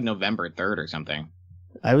said like November 3rd or something.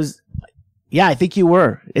 Yeah, I think you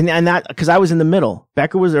were, and that because I was in the middle.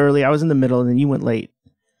 Becker was early, I was in the middle, and then you went late.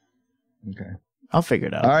 Okay. I'll figure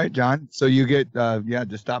it out. All right, John. So you get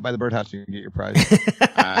just stop by the birdhouse and you get your prize.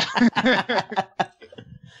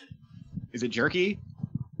 Is it jerky?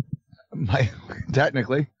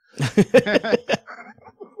 Technically,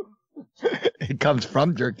 it comes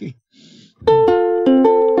from jerky.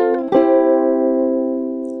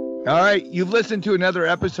 All right, you've listened to another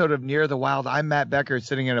episode of Near the Wild. I'm Matt Becker,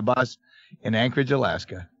 sitting in a bus in Anchorage,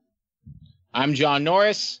 Alaska. I'm John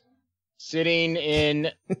Norris, sitting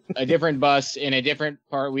in a different bus in a different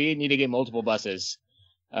part. We need to get multiple buses.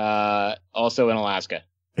 Also in Alaska.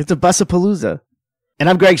 It's a busapalooza, and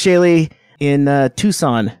I'm Ggreg Chaille in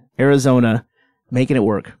Tucson, Arizona, making it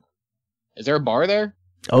work. Is there a bar there?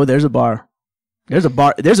 Oh, there's a bar. There's a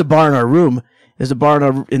bar in our room. There's a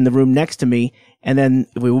bar in the room next to me. And then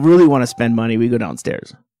if we really want to spend money, we go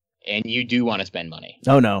downstairs. And you do want to spend money.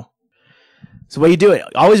 Oh, no. So what you do,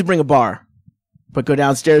 always bring a bar, but go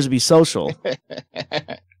downstairs and be social.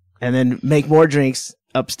 And then make more drinks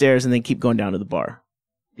upstairs and then keep going down to the bar.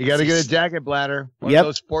 You got to get a jacket bladder. One Yep. of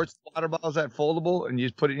those sports water bottles that foldable, and you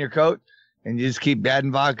just put it in your coat, and you just keep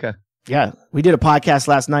adding vodka. Yeah. We did a podcast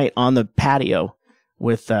last night on the patio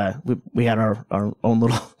with, we had our own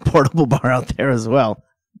little portable bar out there as well.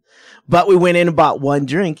 But we went in and bought one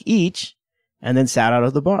drink each and then sat out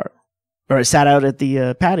at the bar. Or sat out at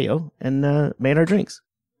the patio and made our drinks.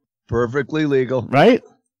 Perfectly legal. Right?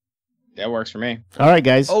 That works for me. All right,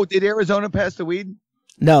 guys. Oh, did Arizona pass the weed?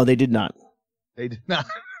 No, they did not. They did not.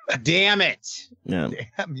 Damn it. No.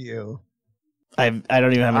 Damn you. I don't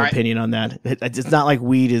even have an All right. opinion on that. It's not like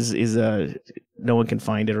weed is no one can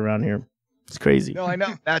find it around here. It's crazy. No, I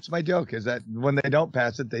know. That's my joke, is that when they don't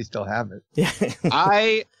pass it, they still have it. Yeah.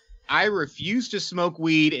 I refuse to smoke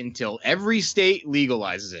weed until every state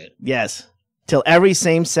legalizes it. Yes. Till every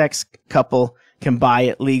same-sex couple can buy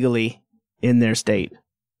it legally in their state.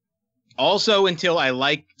 Also until I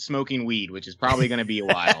like smoking weed, which is probably going to be a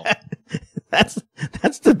while.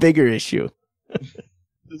 That's the bigger issue.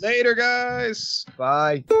 Later, guys.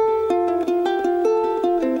 Bye.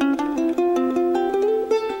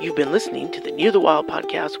 You've been listening to the Near the Wild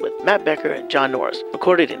podcast with Matt Becker and John Norris,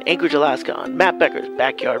 recorded in Anchorage, Alaska on Matt Becker's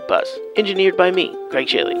backyard bus. Engineered by me, Ggreg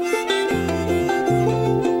Chaille.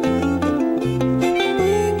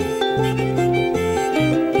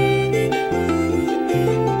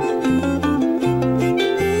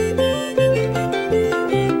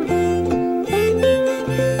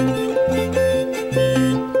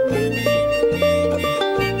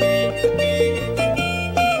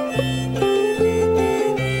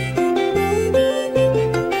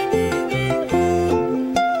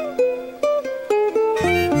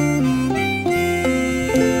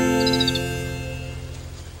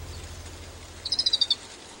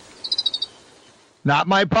 Not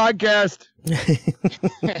my podcast.